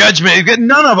not the judgment.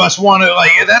 None of us want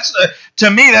to,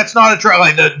 to me, that's not a trial.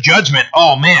 Like the judgment.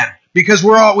 Oh man, because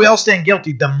we all stand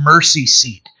guilty. The mercy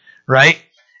seat, right?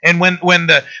 And when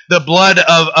the blood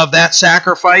of that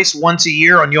sacrifice once a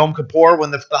year on Yom Kippur,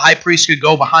 when the high priest could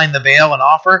go behind the veil and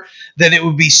offer, then it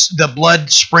would be the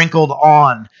blood sprinkled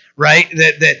on, right?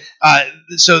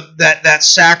 That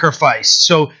sacrifice.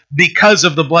 So because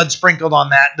of the blood sprinkled on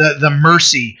that, the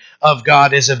mercy of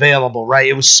God is available, right?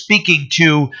 It was speaking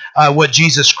to what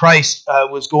Jesus Christ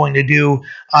was going to do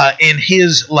in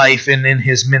his life and in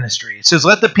his ministry. It says,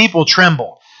 "Let the people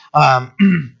tremble."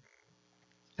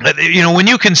 When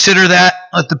you consider that,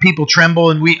 let the people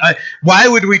tremble, and why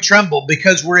would we tremble?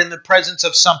 Because we're in the presence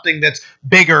of something that's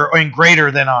bigger and greater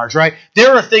than ours, right?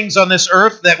 There are things on this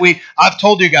earth that I've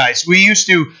told you guys, we used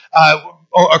to,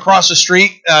 across the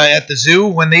street at the zoo,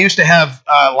 when they used to have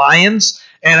lions,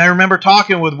 and I remember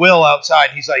talking with Will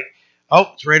outside. He's like, oh,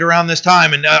 it's right around this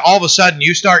time, and all of a sudden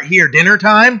you start dinner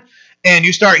time, and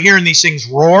you start hearing these things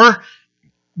roar.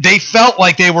 They felt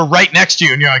like they were right next to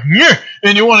you, and you're like, yeah,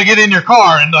 and you want to get in your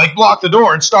car and like lock the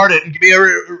door and start it and be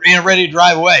ready to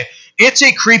drive away. It's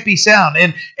a creepy sound,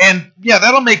 and yeah,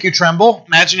 that'll make you tremble.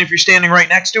 Imagine if you're standing right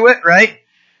next to it, right?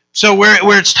 So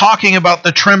where it's talking about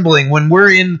the trembling when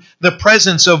we're in the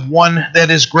presence of one that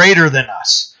is greater than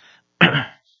us.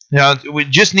 We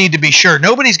just need to be sure.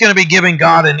 Nobody's going to be giving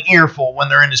God an earful when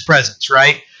they're in his presence,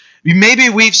 right? Maybe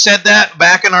we've said that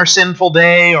back in our sinful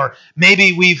day, or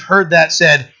maybe we've heard that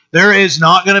said. There is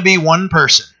not going to be one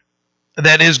person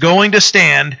that is going to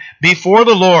stand before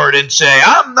the Lord and say,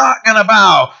 I'm not going to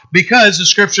bow, because the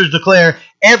scriptures declare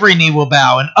every knee will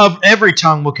bow and every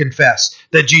tongue will confess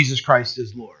that Jesus Christ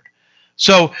is Lord.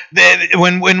 So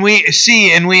when we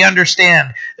see and we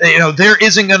understand, there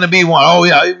isn't going to be one. Oh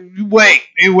yeah, wait,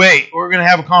 we're going to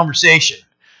have a conversation.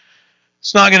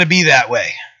 It's not going to be that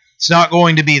way. It's not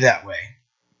going to be that way.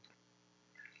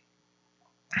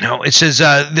 No, it says,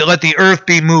 let the earth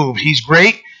be moved. He's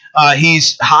great.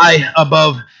 He's high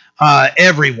above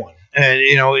everyone.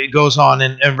 It goes on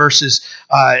in verses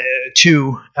 1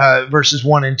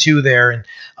 and 2 there. And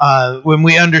when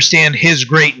we understand his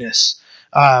greatness,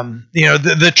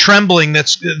 the trembling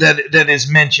that is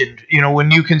mentioned, when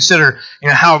you consider,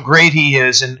 how great he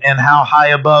is and how high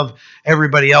above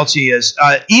everybody else he is,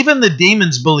 even the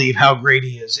demons believe how great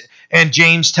he is. And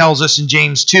James tells us in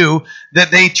James 2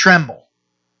 that they tremble.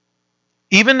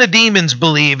 Even the demons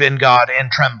believe in God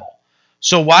and tremble.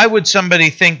 So why would somebody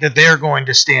think that they're going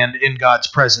to stand in God's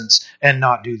presence and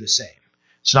not do the same?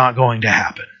 It's not going to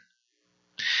happen.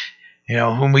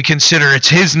 When we consider it's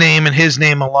his name and his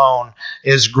name alone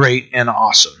is great and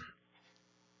awesome.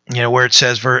 Where it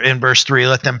says in verse 3,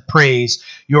 let them praise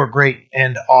your great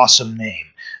and awesome name.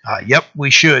 Yep,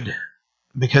 we should,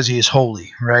 because he is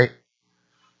holy, right?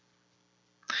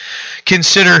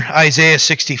 Consider Isaiah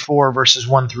 64, verses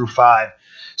 1 through 5. It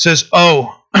says,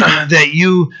 oh, that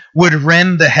you would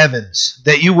rend the heavens,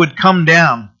 that you would come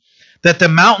down, that the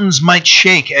mountains might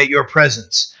shake at your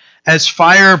presence, as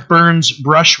fire burns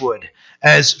brushwood,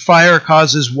 as fire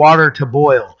causes water to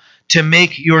boil, to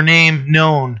make your name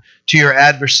known to your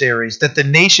adversaries, that the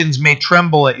nations may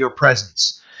tremble at your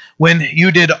presence. When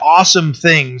you did awesome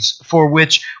things for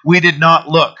which we did not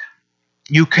look,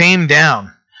 you came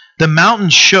down. The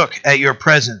mountains shook at your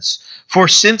presence. For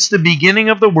since the beginning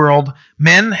of the world,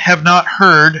 men have not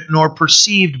heard nor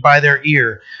perceived by their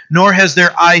ear, nor has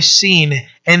their eye seen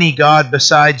any God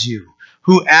besides you,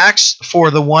 who acts for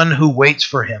the one who waits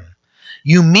for him.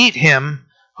 You meet him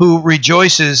who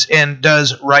rejoices and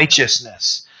does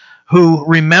righteousness, who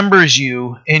remembers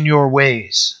you in your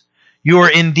ways. You are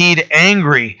indeed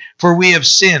angry, for we have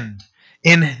sinned.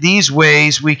 In these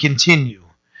ways we continue,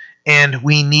 and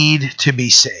we need to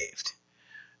be saved.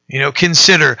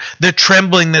 Consider the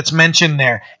trembling that's mentioned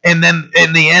there. And then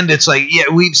in the end, it's like, yeah,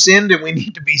 we've sinned and we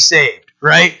need to be saved,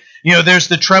 right? There's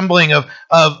the trembling of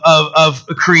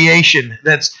creation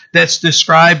that's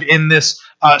described in this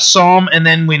psalm, and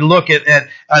then we look at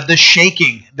the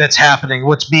shaking that's happening,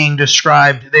 what's being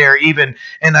described there, even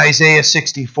in Isaiah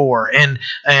 64, and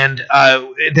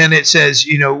then it says,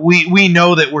 we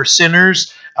know that we're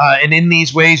sinners, and in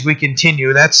these ways we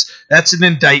continue. That's an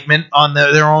indictment on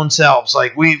their own selves.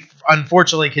 Like, we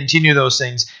unfortunately continue those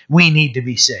things. We need to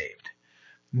be saved.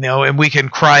 And we can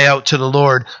cry out to the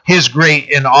Lord, his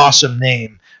great and awesome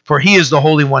name, for he is the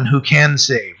Holy One who can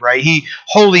save, right?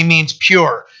 Holy means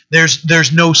pure.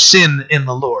 There's no sin in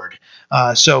the Lord.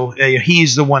 So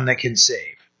he's the one that can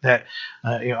save. That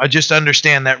I just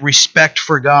understand that respect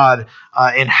for God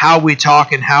and how we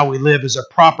talk and how we live is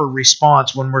a proper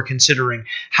response when we're considering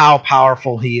how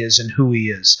powerful he is and who he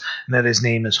is, and that his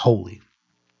name is holy.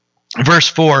 Verse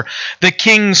 4, the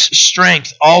king's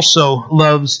strength also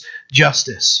loves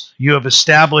justice. You have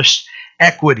established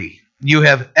equity. You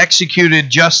have executed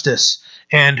justice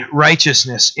and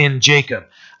righteousness in Jacob.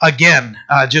 Again,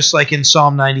 just like in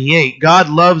Psalm 98, God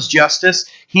loves justice.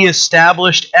 He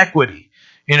established equity.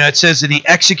 It says that he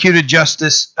executed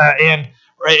justice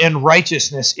and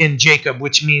righteousness in Jacob,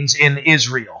 which means in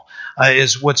Israel,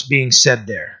 is what's being said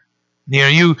there.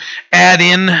 You add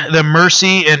in the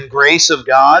mercy and grace of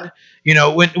God.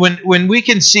 When we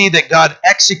can see that God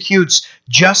executes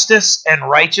justice and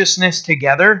righteousness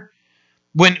together,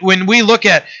 when we look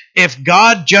at if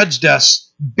God judged us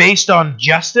based on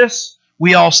justice,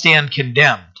 we all stand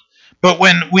condemned. But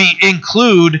when we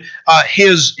include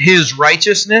his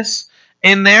righteousness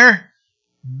in there,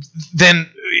 then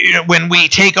when we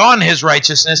take on his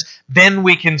righteousness, then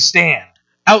we can stand.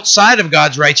 Outside of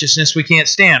God's righteousness, we can't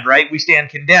stand, right? We stand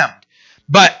condemned.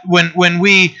 But when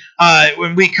we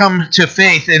come to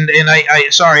faith, and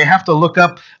I have to look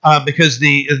up because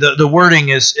the wording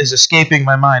is escaping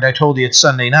my mind. I told you it's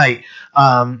Sunday night.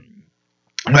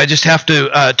 I just have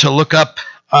to look up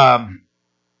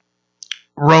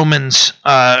Romans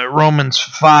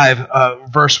 5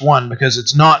 verse 1 because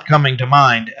it's not coming to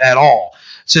mind at all.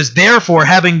 It says, "Therefore,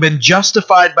 having been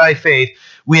justified by faith,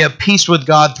 we have peace with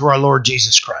God through our Lord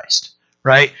Jesus Christ."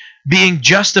 Right? Being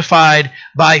justified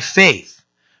by faith,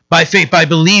 by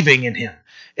believing in him.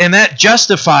 And that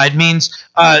justified means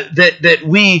that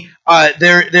we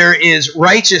there is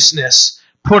righteousness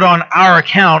put on our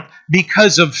account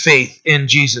because of faith in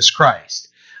Jesus Christ.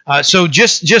 So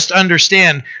just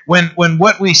understand when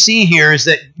what we see here is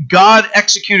that God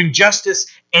executing justice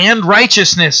and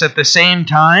righteousness at the same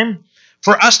time.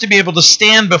 For us to be able to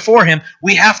stand before him,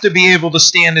 we have to be able to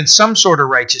stand in some sort of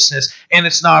righteousness, and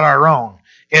it's not our own.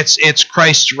 It's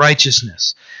Christ's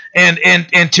righteousness. And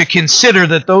to consider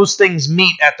that those things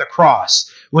meet at the cross.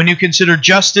 When you consider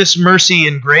justice, mercy,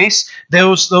 and grace,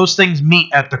 those things meet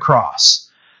at the cross.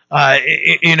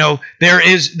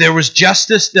 There was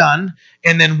justice done,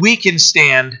 and then we can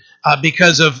stand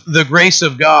because of the grace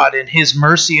of God and his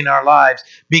mercy in our lives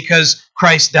because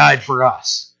Christ died for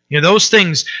us. Those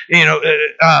things,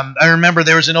 I remember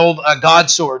there was an old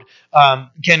God sword.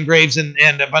 Ken Graves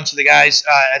and a bunch of the guys,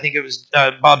 I think it was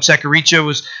Bob Sekaricha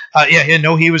was,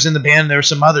 he was in the band. There were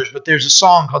some others, but there's a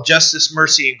song called Justice,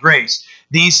 Mercy, and Grace.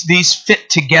 These fit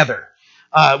together.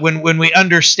 When we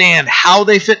understand how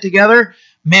they fit together,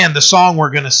 man, the song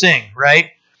we're going to sing,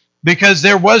 right? Because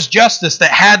there was justice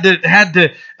that had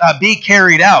to be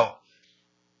carried out.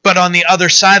 But on the other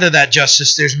side of that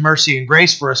justice, there's mercy and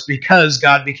grace for us because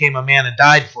God became a man and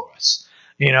died for us.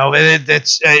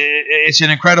 It's an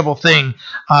incredible thing.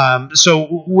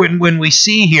 So when we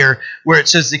see here where it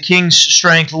says the king's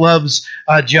strength loves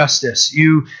justice,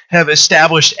 you have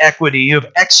established equity, you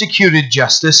have executed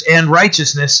justice and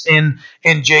righteousness in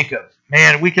Jacob.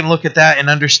 Man, we can look at that and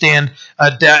understand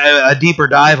a deeper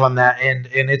dive on that, and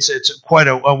it's quite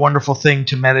a wonderful thing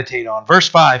to meditate on. Verse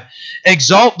 5,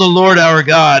 "Exalt the Lord our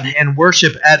God and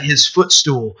worship at his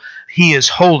footstool. He is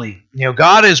holy."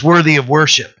 God is worthy of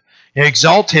worship.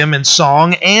 Exalt him in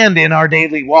song and in our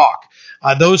daily walk.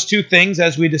 Those two things,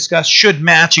 as we discussed, should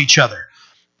match each other.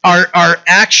 Our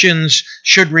actions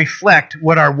should reflect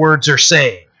what our words are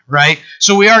saying. Right,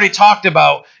 so we already talked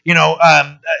about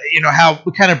how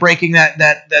we're kind of breaking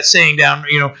that saying down.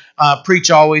 Preach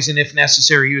always, and if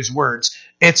necessary, use words.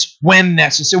 It's when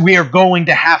necessary. We are going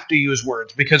to have to use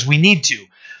words because we need to.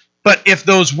 But if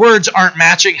those words aren't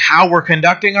matching how we're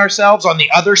conducting ourselves on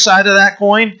the other side of that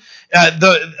coin,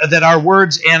 that our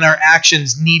words and our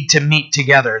actions need to meet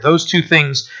together. Those two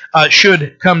things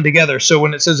should come together. So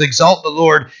when it says exalt the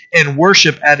Lord and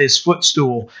worship at his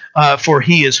footstool, for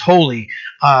he is holy,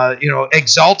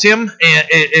 exalt him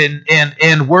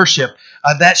and worship.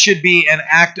 That should be an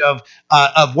act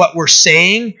of what we're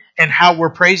saying and how we're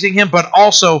praising him, but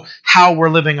also how we're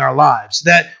living our lives.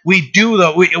 That we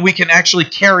we can actually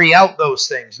carry out those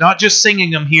things, not just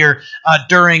singing them here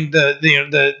during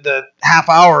the half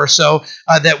hour or so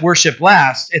that worship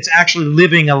lasts. It's actually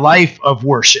living a life of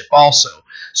worship also.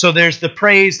 So there's the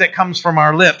praise that comes from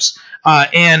our lips,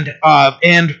 and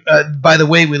by the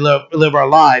way we live our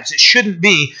lives. It shouldn't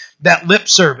be that lip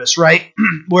service, right,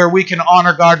 where we can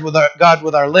honor God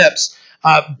with our lips,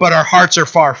 but our hearts are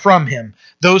far from him.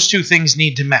 Those two things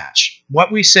need to match.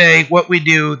 What we say, what we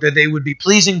do, that they would be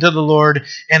pleasing to the Lord,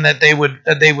 and that they would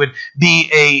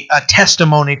be a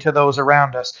testimony to those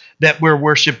around us that we're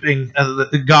worshiping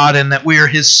God and that we are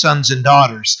his sons and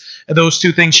daughters. Those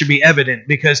two things should be evident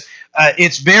because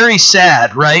it's very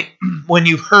sad, right, when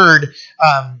you've heard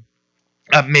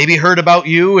maybe heard about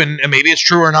you, and maybe it's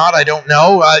true or not. I don't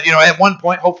know. At one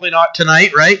point, hopefully not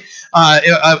tonight, right?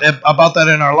 About that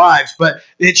in our lives, but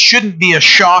it shouldn't be a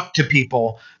shock to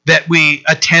people that we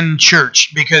attend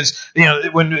church, because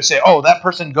when we say, "Oh, that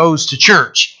person goes to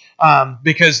church,"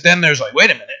 because then there's like,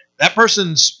 "Wait a minute, that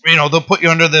person's," they'll put you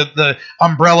under the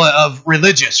umbrella of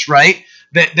religious, right?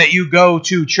 That you go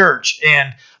to church,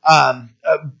 and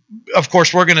of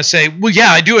course, we're going to say, well, yeah,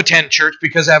 I do attend church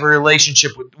because I have a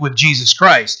relationship with Jesus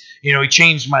Christ. He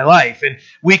changed my life, and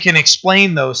we can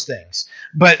explain those things.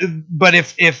 But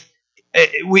if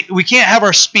we can't have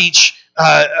our speech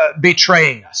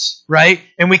betraying us, right?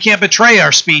 And we can't betray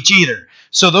our speech either.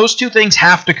 So those two things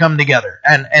have to come together,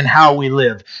 and how we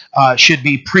live should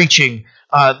be preaching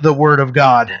the Word of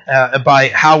God by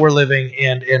how we're living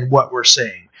and what we're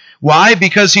saying. Why?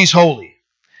 Because He's holy.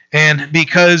 And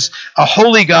because a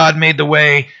holy God made the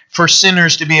way for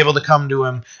sinners to be able to come to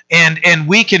Him, and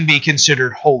we can be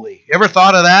considered holy. You ever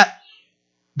thought of that?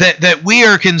 That we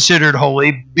are considered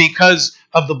holy because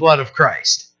of the blood of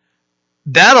Christ.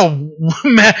 Have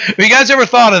you guys ever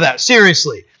thought of that?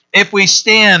 Seriously. If we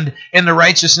stand in the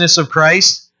righteousness of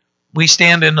Christ, we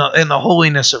stand in the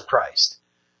holiness of Christ.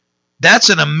 That's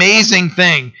an amazing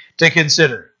thing to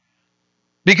consider.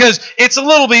 Because it's a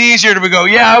little bit easier to go,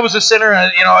 yeah, I was a sinner. I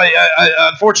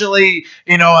unfortunately,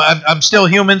 I'm still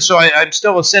human, so I'm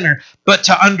still a sinner. But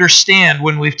to understand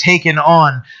when we've taken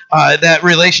on that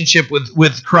relationship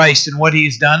with Christ and what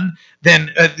He's done,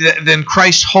 then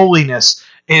Christ's holiness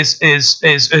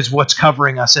is what's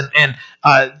covering us, and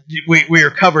we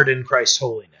are covered in Christ's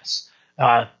holiness.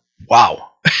 Wow,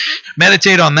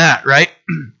 meditate on that, right?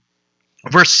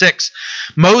 Verse 6: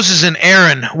 Moses and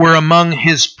Aaron were among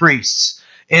His priests,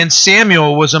 and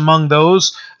Samuel was among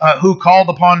those who called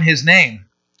upon His name.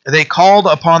 They called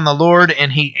upon the Lord,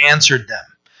 and He answered them.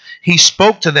 He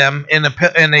spoke to them in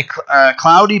a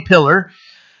cloudy pillar.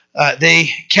 They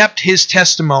kept His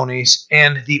testimonies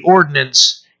and the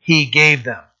ordinance He gave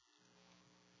them.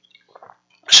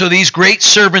 So these great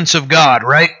servants of God,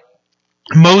 right?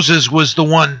 Moses was the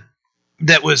one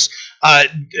that was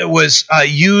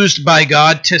used by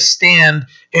God to stand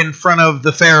in front of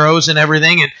the pharaohs and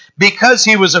everything, and because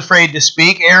he was afraid to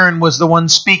speak, Aaron was the one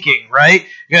speaking, right?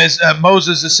 Because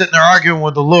Moses is sitting there arguing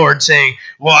with the Lord, saying,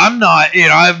 "Well, I'm not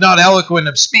eloquent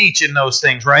of speech in those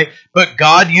things, right?" But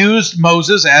God used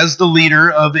Moses as the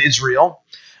leader of Israel.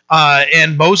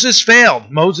 And Moses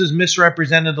failed. Moses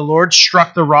misrepresented the Lord,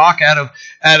 struck the rock out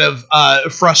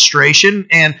of frustration,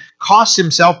 and cost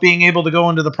himself being able to go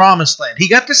into the promised land. He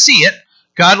got to see it.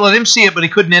 God let him see it, but he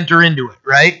couldn't enter into it,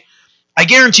 right? I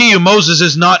guarantee you Moses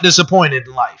is not disappointed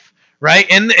in life, right?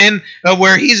 And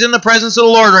where he's in the presence of the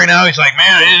Lord right now, he's like,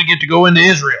 man, I didn't get to go into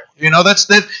Israel.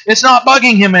 It's not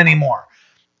bugging him anymore.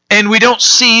 And we don't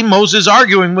see Moses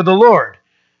arguing with the Lord.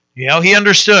 He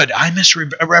understood. I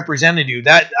misrepresented you.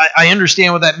 That I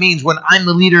understand what that means when I'm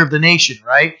the leader of the nation,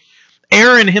 right?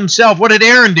 Aaron himself, what did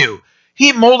Aaron do?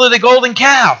 He molded a golden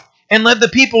calf and led the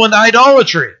people into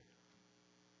idolatry.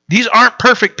 These aren't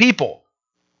perfect people.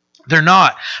 They're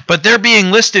not. But they're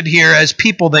being listed here as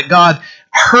people that God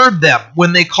heard them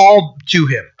when they called to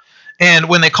Him. And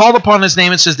when they called upon His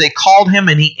name, it says they called Him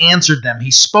and He answered them.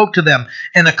 He spoke to them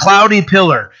in a cloudy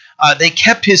pillar. They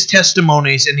kept His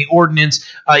testimonies and the ordinance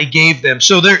He gave them.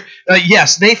 So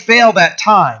yes, they failed at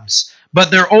times, but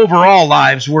their overall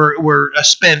lives were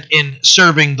spent in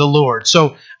serving the Lord.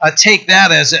 So take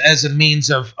that as a means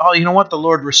of, you know what? The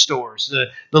Lord restores.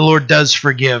 The Lord does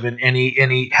forgive, and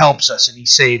He helps us, and He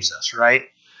saves us, right?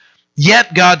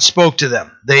 Yet God spoke to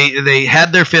them. They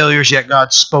had their failures, yet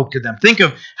God spoke to them. Think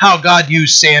of how God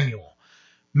used Samuel.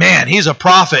 Man, he's a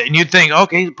prophet, and you'd think,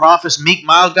 okay, he's a prophet, meek,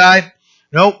 mild guy.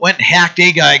 Nope, went and hacked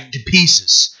a guy to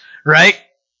pieces, right?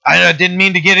 I didn't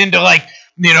mean to get into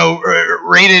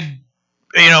rated,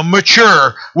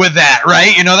 mature with that,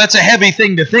 right? That's a heavy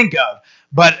thing to think of,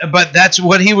 but that's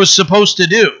what he was supposed to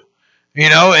do.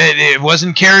 It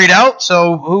wasn't carried out,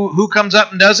 so who comes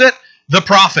up and does it? The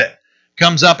prophet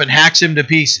comes up and hacks him to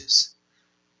pieces.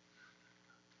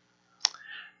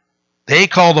 They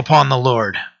called upon the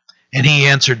Lord, and He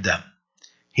answered them.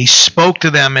 He spoke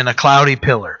to them in a cloudy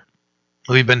pillar.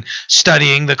 We've been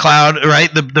studying the cloud,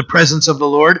 right? The presence of the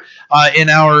Lord in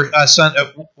our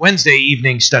Wednesday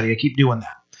evening study. I keep doing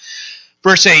that.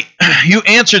 Verse 8, you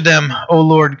answered them, O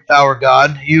Lord our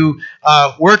God. You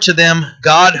were to them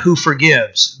God who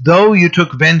forgives, though you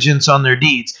took vengeance on their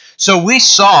deeds. So we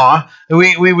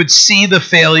would see the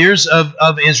failures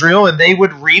of Israel, and they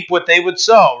would reap what they would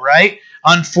sow, right?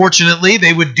 Unfortunately,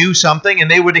 they would do something, and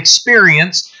they would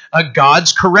experience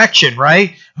God's correction,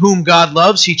 right? Whom God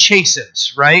loves, he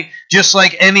chastens, right? Just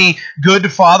like any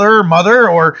good father or mother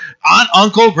or aunt,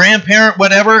 uncle, grandparent,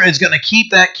 whatever, is going to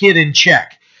keep that kid in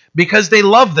check because they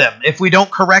love them. If we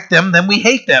don't correct them, then we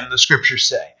hate them, the scriptures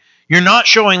say. You're not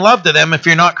showing love to them if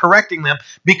you're not correcting them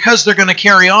because they're going to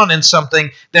carry on in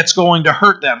something that's going to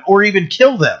hurt them or even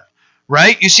kill them.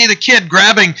 Right? You see the kid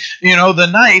grabbing, the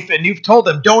knife, and you've told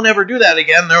them, don't ever do that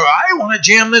again. They're, I want to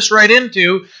jam this right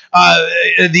into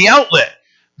the outlet.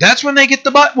 That's when they get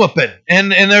the butt whooping.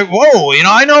 And they're, whoa,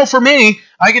 I know for me,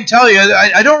 I can tell you,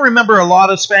 I don't remember a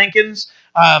lot of spankings.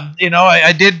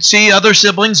 I did see other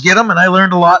siblings get them, and I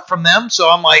learned a lot from them. So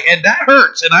I'm like, and that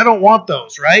hurts, and I don't want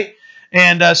those, right?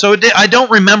 And I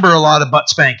don't remember a lot of butt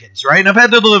spankings, right? And I've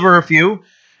had to deliver a few.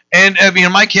 And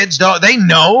my kids they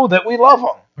know that we love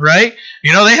them, right?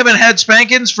 They haven't had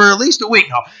spankings for at least a week.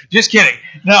 No, just kidding.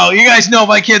 No, you guys know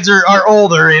my kids are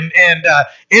older, and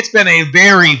it's been a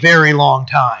very, very long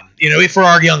time, for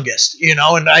our youngest,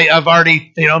 and I've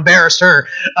already, embarrassed her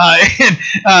in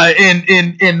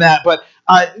that, but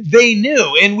they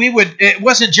knew, and it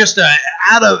wasn't just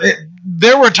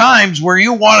there were times where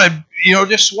you wanted,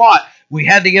 just swat. We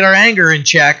had to get our anger in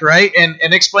check, right?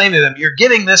 And explain to them, you're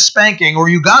getting this spanking, or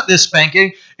you got this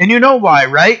spanking, and you know why,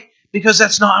 right? Because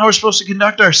that's not how we're supposed to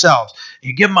conduct ourselves.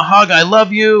 You give them a hug, I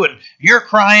love you, and you're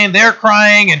crying, they're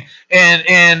crying,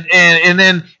 and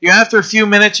then after a few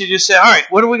minutes, you just say, all right,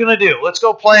 what are we going to do? Let's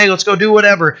go play, let's go do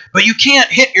whatever. But you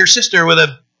can't hit your sister with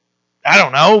I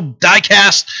don't know,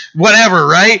 die-cast, whatever,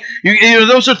 right?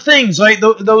 Those are things, right?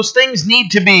 Those things need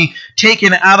to be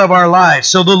taken out of our lives.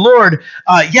 So the Lord,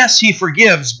 yes, he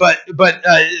forgives, but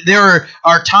there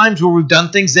are times where we've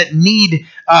done things that need,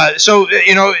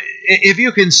 if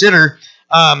you consider,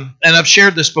 and I've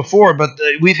shared this before, but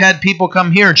we've had people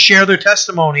come here and share their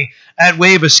testimony at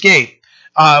Wave Escape.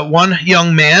 One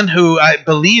young man who I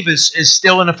believe is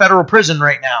still in a federal prison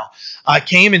right now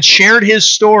came and shared his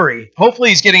story. Hopefully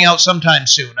he's getting out sometime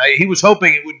soon. He was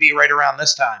hoping it would be right around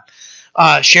this time.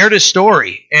 Shared his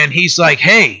story, and he's like,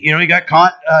 hey, he got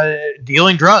caught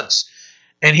dealing drugs.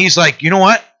 And he's like, you know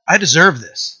what? I deserve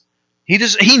this.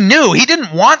 He knew. He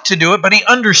didn't want to do it, but he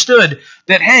understood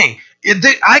that, hey,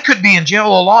 I could be in jail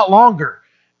a lot longer.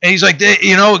 And he's like,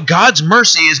 God's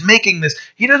mercy is making this.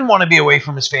 He doesn't want to be away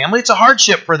from his family. It's a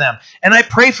hardship for them. And I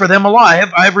pray for them a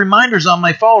lot. I have reminders on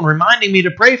my phone reminding me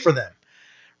to pray for them.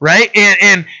 Right?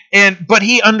 But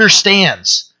he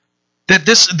understands that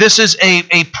this is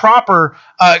a proper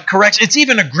correction. It's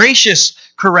even a gracious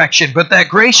correction, but that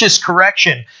gracious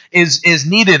correction is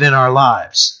needed in our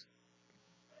lives.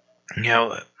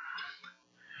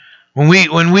 When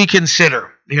we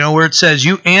consider, where it says,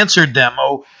 you answered them,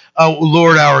 O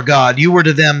Lord our God, you were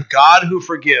to them God who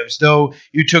forgives, though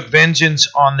you took vengeance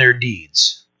on their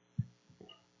deeds.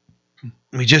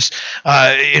 We just,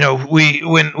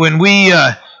 when we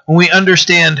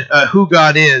understand who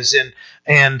God is,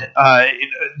 and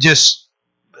just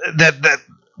that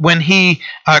when he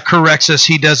corrects us,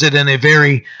 he does it in a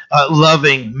very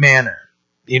loving manner.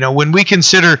 When we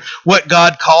consider what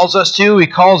God calls us to, he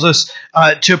calls us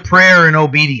to prayer and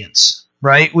obedience.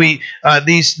 Right?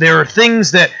 There are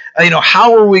things that,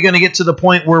 how are we going to get to the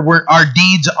point where our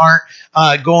deeds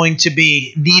aren't going to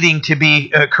be needing to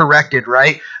be corrected,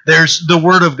 right? There's the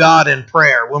word of God and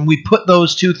prayer. When we put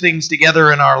those two things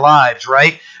together in our lives,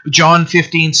 right? John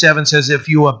 15:7 says, if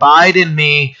you abide in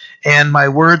me and my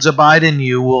words abide in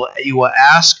you, you will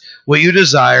ask what you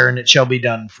desire and it shall be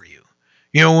done for you.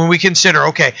 When we consider,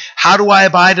 okay, how do I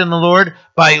abide in the Lord?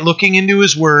 By looking into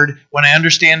his word. When I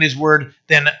understand his word,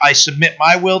 then I submit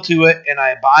my will to it, and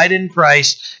I abide in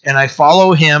Christ, and I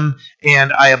follow him,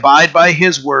 and I abide by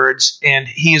his words, and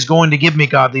he is going to give me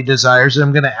godly desires that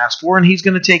I'm going to ask for, and he's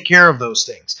going to take care of those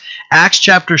things. Acts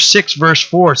chapter 6, verse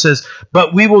 4 says,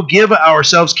 but we will give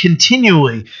ourselves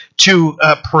continually to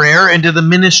prayer and to the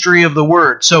ministry of the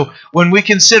word. So when we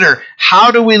consider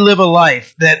how do we live a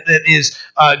life that is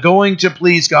going to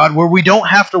please God, where we don't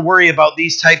have to worry about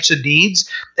these types of deeds,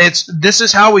 this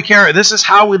is how we carry. This is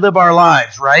how we live our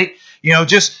lives, right?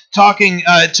 Just talking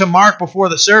to Mark before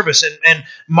the service, and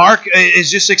Mark is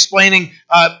just explaining,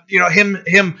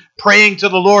 him praying to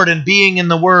the Lord and being in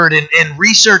the Word and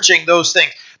researching those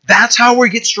things. That's how we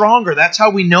get stronger. That's how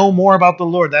we know more about the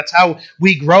Lord. That's how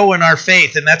we grow in our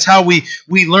faith, and that's how we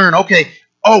learn. Okay,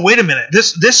 oh, wait a minute,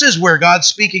 this is where God's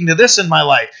speaking to this in my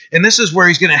life, and this is where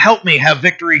He's going to help me have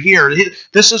victory here.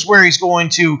 This is where He's going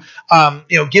to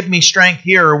give me strength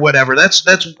here or whatever.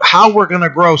 That's how we're going to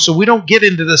grow. So we don't get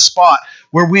into this spot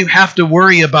where we have to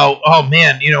worry about, oh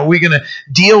man, we're going to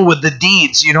deal with the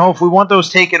deeds. If we want those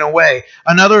taken away.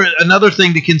 Another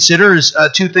thing to consider is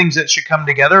two things that should come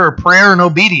together are prayer and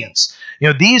obedience.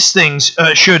 These things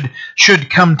should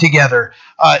come together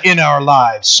in our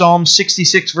lives. Psalm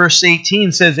 66 verse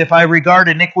 18 says, "If I regard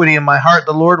iniquity in my heart,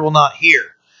 the Lord will not hear."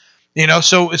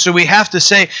 So we have to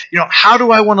say, how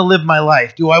do I want to live my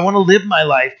life? Do I want to live my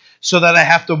life so that I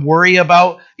have to worry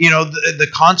about, the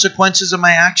consequences of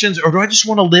my actions? Or do I just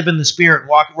want to live in the Spirit and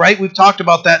walk, right? We've talked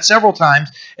about that several times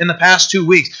in the past 2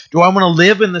 weeks. Do I want to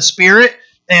live in the Spirit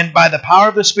and by the power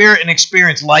of the Spirit and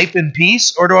experience life and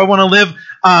peace? Or do I want to live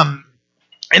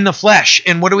in the flesh?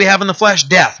 And what do we have in the flesh?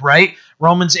 Death, right?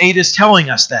 Romans 8 is telling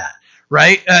us that.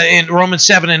 Right? In Romans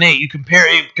 7 and 8, you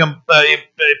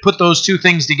put those two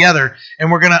things together,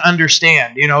 and we're going to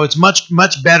understand. It's much,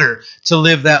 much better to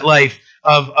live that life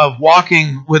of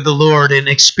walking with the Lord and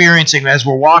experiencing, as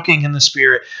we're walking in the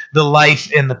Spirit, the life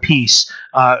and the peace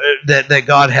that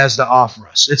God has to offer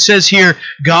us. It says here,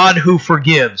 God who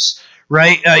forgives.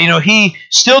 Right? He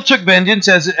still took vengeance,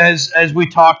 as we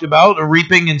talked about,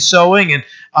 reaping and sowing, and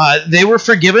they were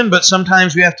forgiven, but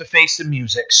sometimes we have to face the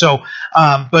music. So,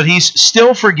 but He's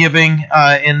still forgiving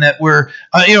in that we're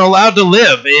allowed to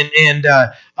live, and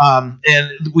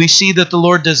we see that the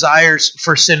Lord desires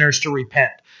for sinners to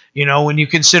repent. When you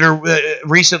consider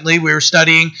recently we were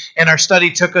studying, and our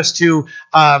study took us to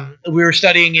we were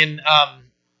studying in.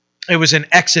 It was in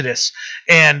Exodus,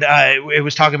 and it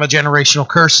was talking about generational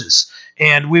curses.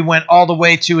 And we went all the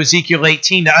way to Ezekiel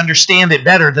 18 to understand it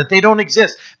better, that they don't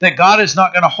exist, that God is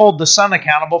not going to hold the Son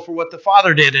accountable for what the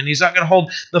Father did, and He's not going to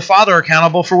hold the Father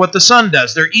accountable for what the Son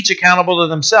does. They're each accountable to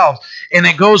themselves. And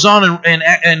it goes on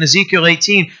in Ezekiel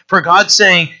 18, for God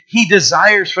saying He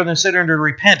desires for the sinner to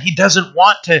repent. He doesn't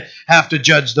want to have to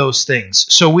judge those things.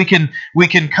 So we can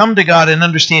come to God and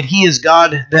understand He is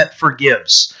God that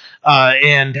forgives.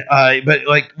 But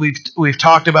like we've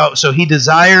talked about, so He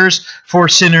desires for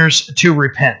sinners to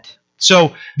repent.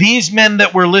 So these men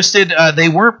that were listed, they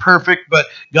weren't perfect, but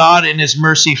God in His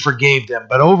mercy forgave them.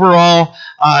 But overall,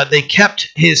 they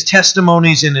kept His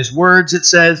testimonies and His words, it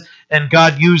says, and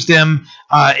God used them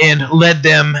and led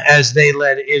them as they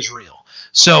led Israel.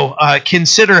 So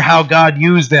consider how God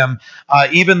used them,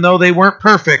 even though they weren't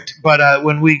perfect. But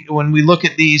when we look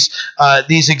at these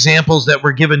examples that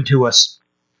were given to us,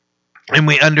 and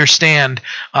we understand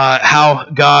how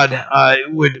God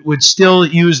would still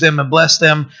use them and bless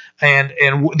them, and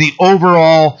the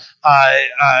overall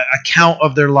account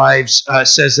of their lives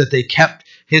says that they kept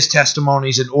His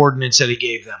testimonies and ordinance that He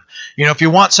gave them. If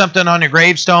you want something on your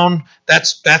gravestone,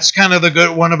 that's kind of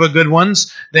one of the good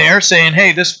ones there, saying,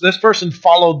 hey, this person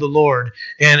followed the Lord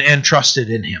and trusted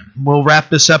in Him. We'll wrap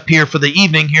this up here for the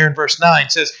evening. Here in verse 9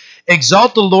 it says,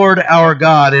 "Exalt the Lord our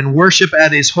God and worship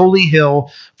at His holy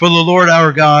hill, for the Lord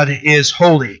our God is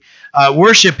holy."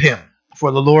 Worship Him,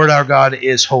 for the Lord our God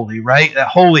is holy, right? That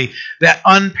holy, that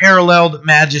unparalleled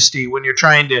majesty when you're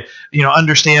trying to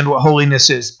understand what holiness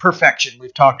is. Perfection.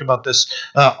 We've talked about this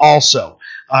also.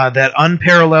 That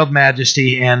unparalleled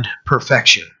majesty and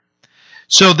perfection.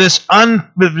 So this one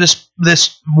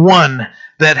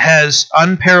that has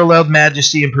unparalleled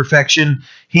majesty and perfection,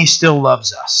 He still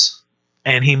loves us.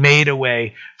 And He made a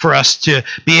way for us to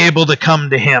be able to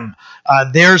come to Him.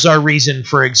 There's our reason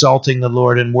for exalting the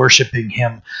Lord and worshiping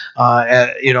Him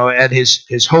at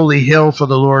His holy hill, for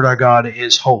the Lord our God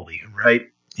is holy. Right?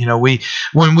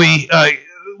 When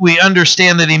we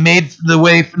understand that He made the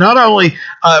way not only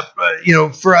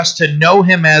for us to know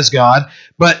Him as God,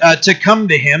 but to come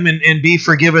to Him and be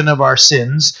forgiven of our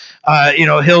sins.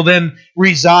 He'll then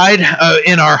reside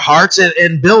in our hearts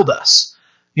and build us.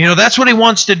 That's what He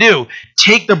wants to do.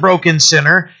 Take the broken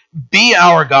sinner, be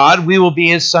our God. We will be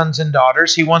His sons and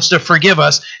daughters. He wants to forgive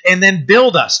us and then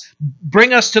build us.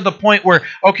 Bring us to the point where,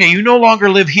 okay, you no longer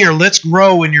live here. Let's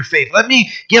grow in your faith. Let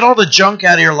me get all the junk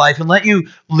out of your life and let you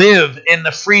live in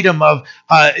the freedom of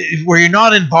where you're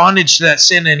not in bondage to that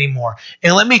sin anymore.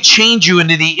 And let me change you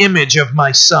into the image of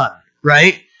my Son,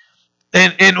 right?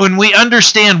 And when we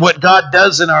understand what God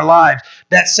does in our lives,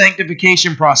 that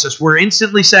sanctification process. We're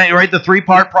instantly right? The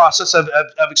three-part process I've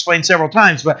explained several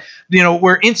times, but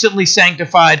we're instantly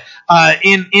sanctified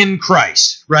in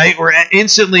Christ, right?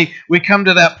 We come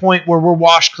to that point where we're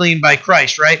washed clean by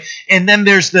Christ, right? And then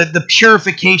there's the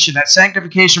purification, that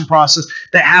sanctification process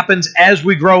that happens as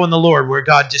we grow in the Lord, where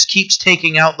God just keeps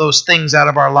taking out those things out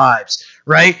of our lives,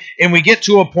 right? And we get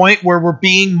to a point where we're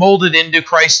being molded into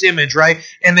Christ's image, right?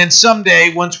 And then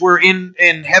someday, once we're in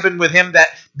heaven with Him,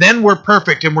 then we're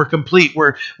perfect and we're complete.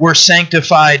 We're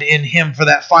sanctified in Him for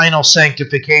that final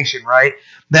sanctification, right?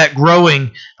 That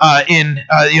growing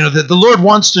that the Lord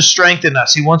wants to strengthen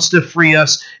us. He wants to free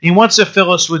us. He wants to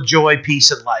fill us with joy,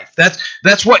 peace, and life.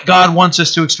 That's what God wants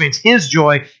us to experience: His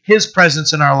joy, His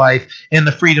presence in our life, and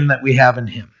the freedom that we have in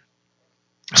Him.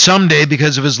 Someday,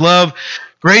 because of His love,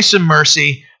 grace, and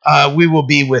mercy, we will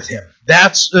be with Him.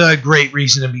 That's a great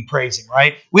reason to be praising,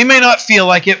 right? We may not feel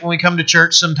like it when we come to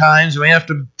church sometimes. We have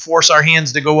to force our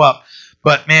hands to go up.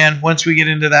 But man, once we get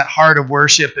into that heart of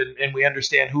worship and we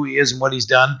understand who He is and what He's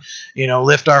done,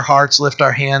 lift our hearts, lift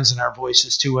our hands and our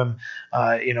voices to Him,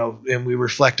 and we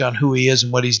reflect on who He is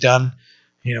and what He's done,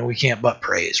 we can't but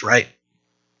praise, right?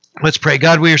 Let's pray.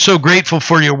 God, we are so grateful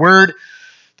for Your word.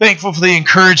 Thankful for the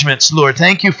encouragements, Lord.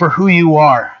 Thank You for who You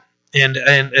are and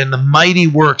the mighty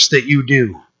works that You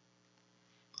do.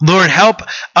 Lord, help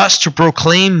us to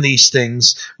proclaim these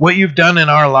things, what You've done in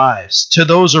our lives, to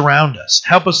those around us.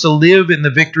 Help us to live in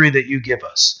the victory that You give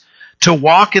us, to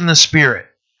walk in the Spirit,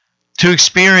 to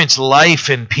experience life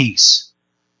and peace,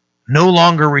 no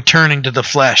longer returning to the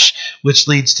flesh, which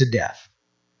leads to death.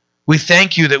 We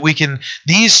thank You that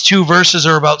these two verses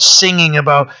are about singing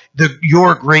about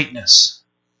Your greatness,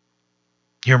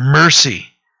 Your mercy,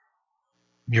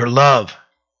 Your love,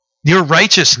 Your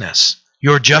righteousness,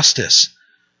 Your justice.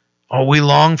 Oh, we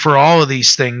long for all of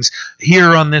these things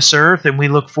here on this earth, and we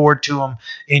look forward to them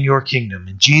in Your kingdom.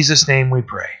 In Jesus' name we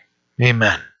pray.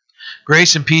 Amen.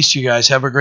 Grace and peace to you guys. Have a great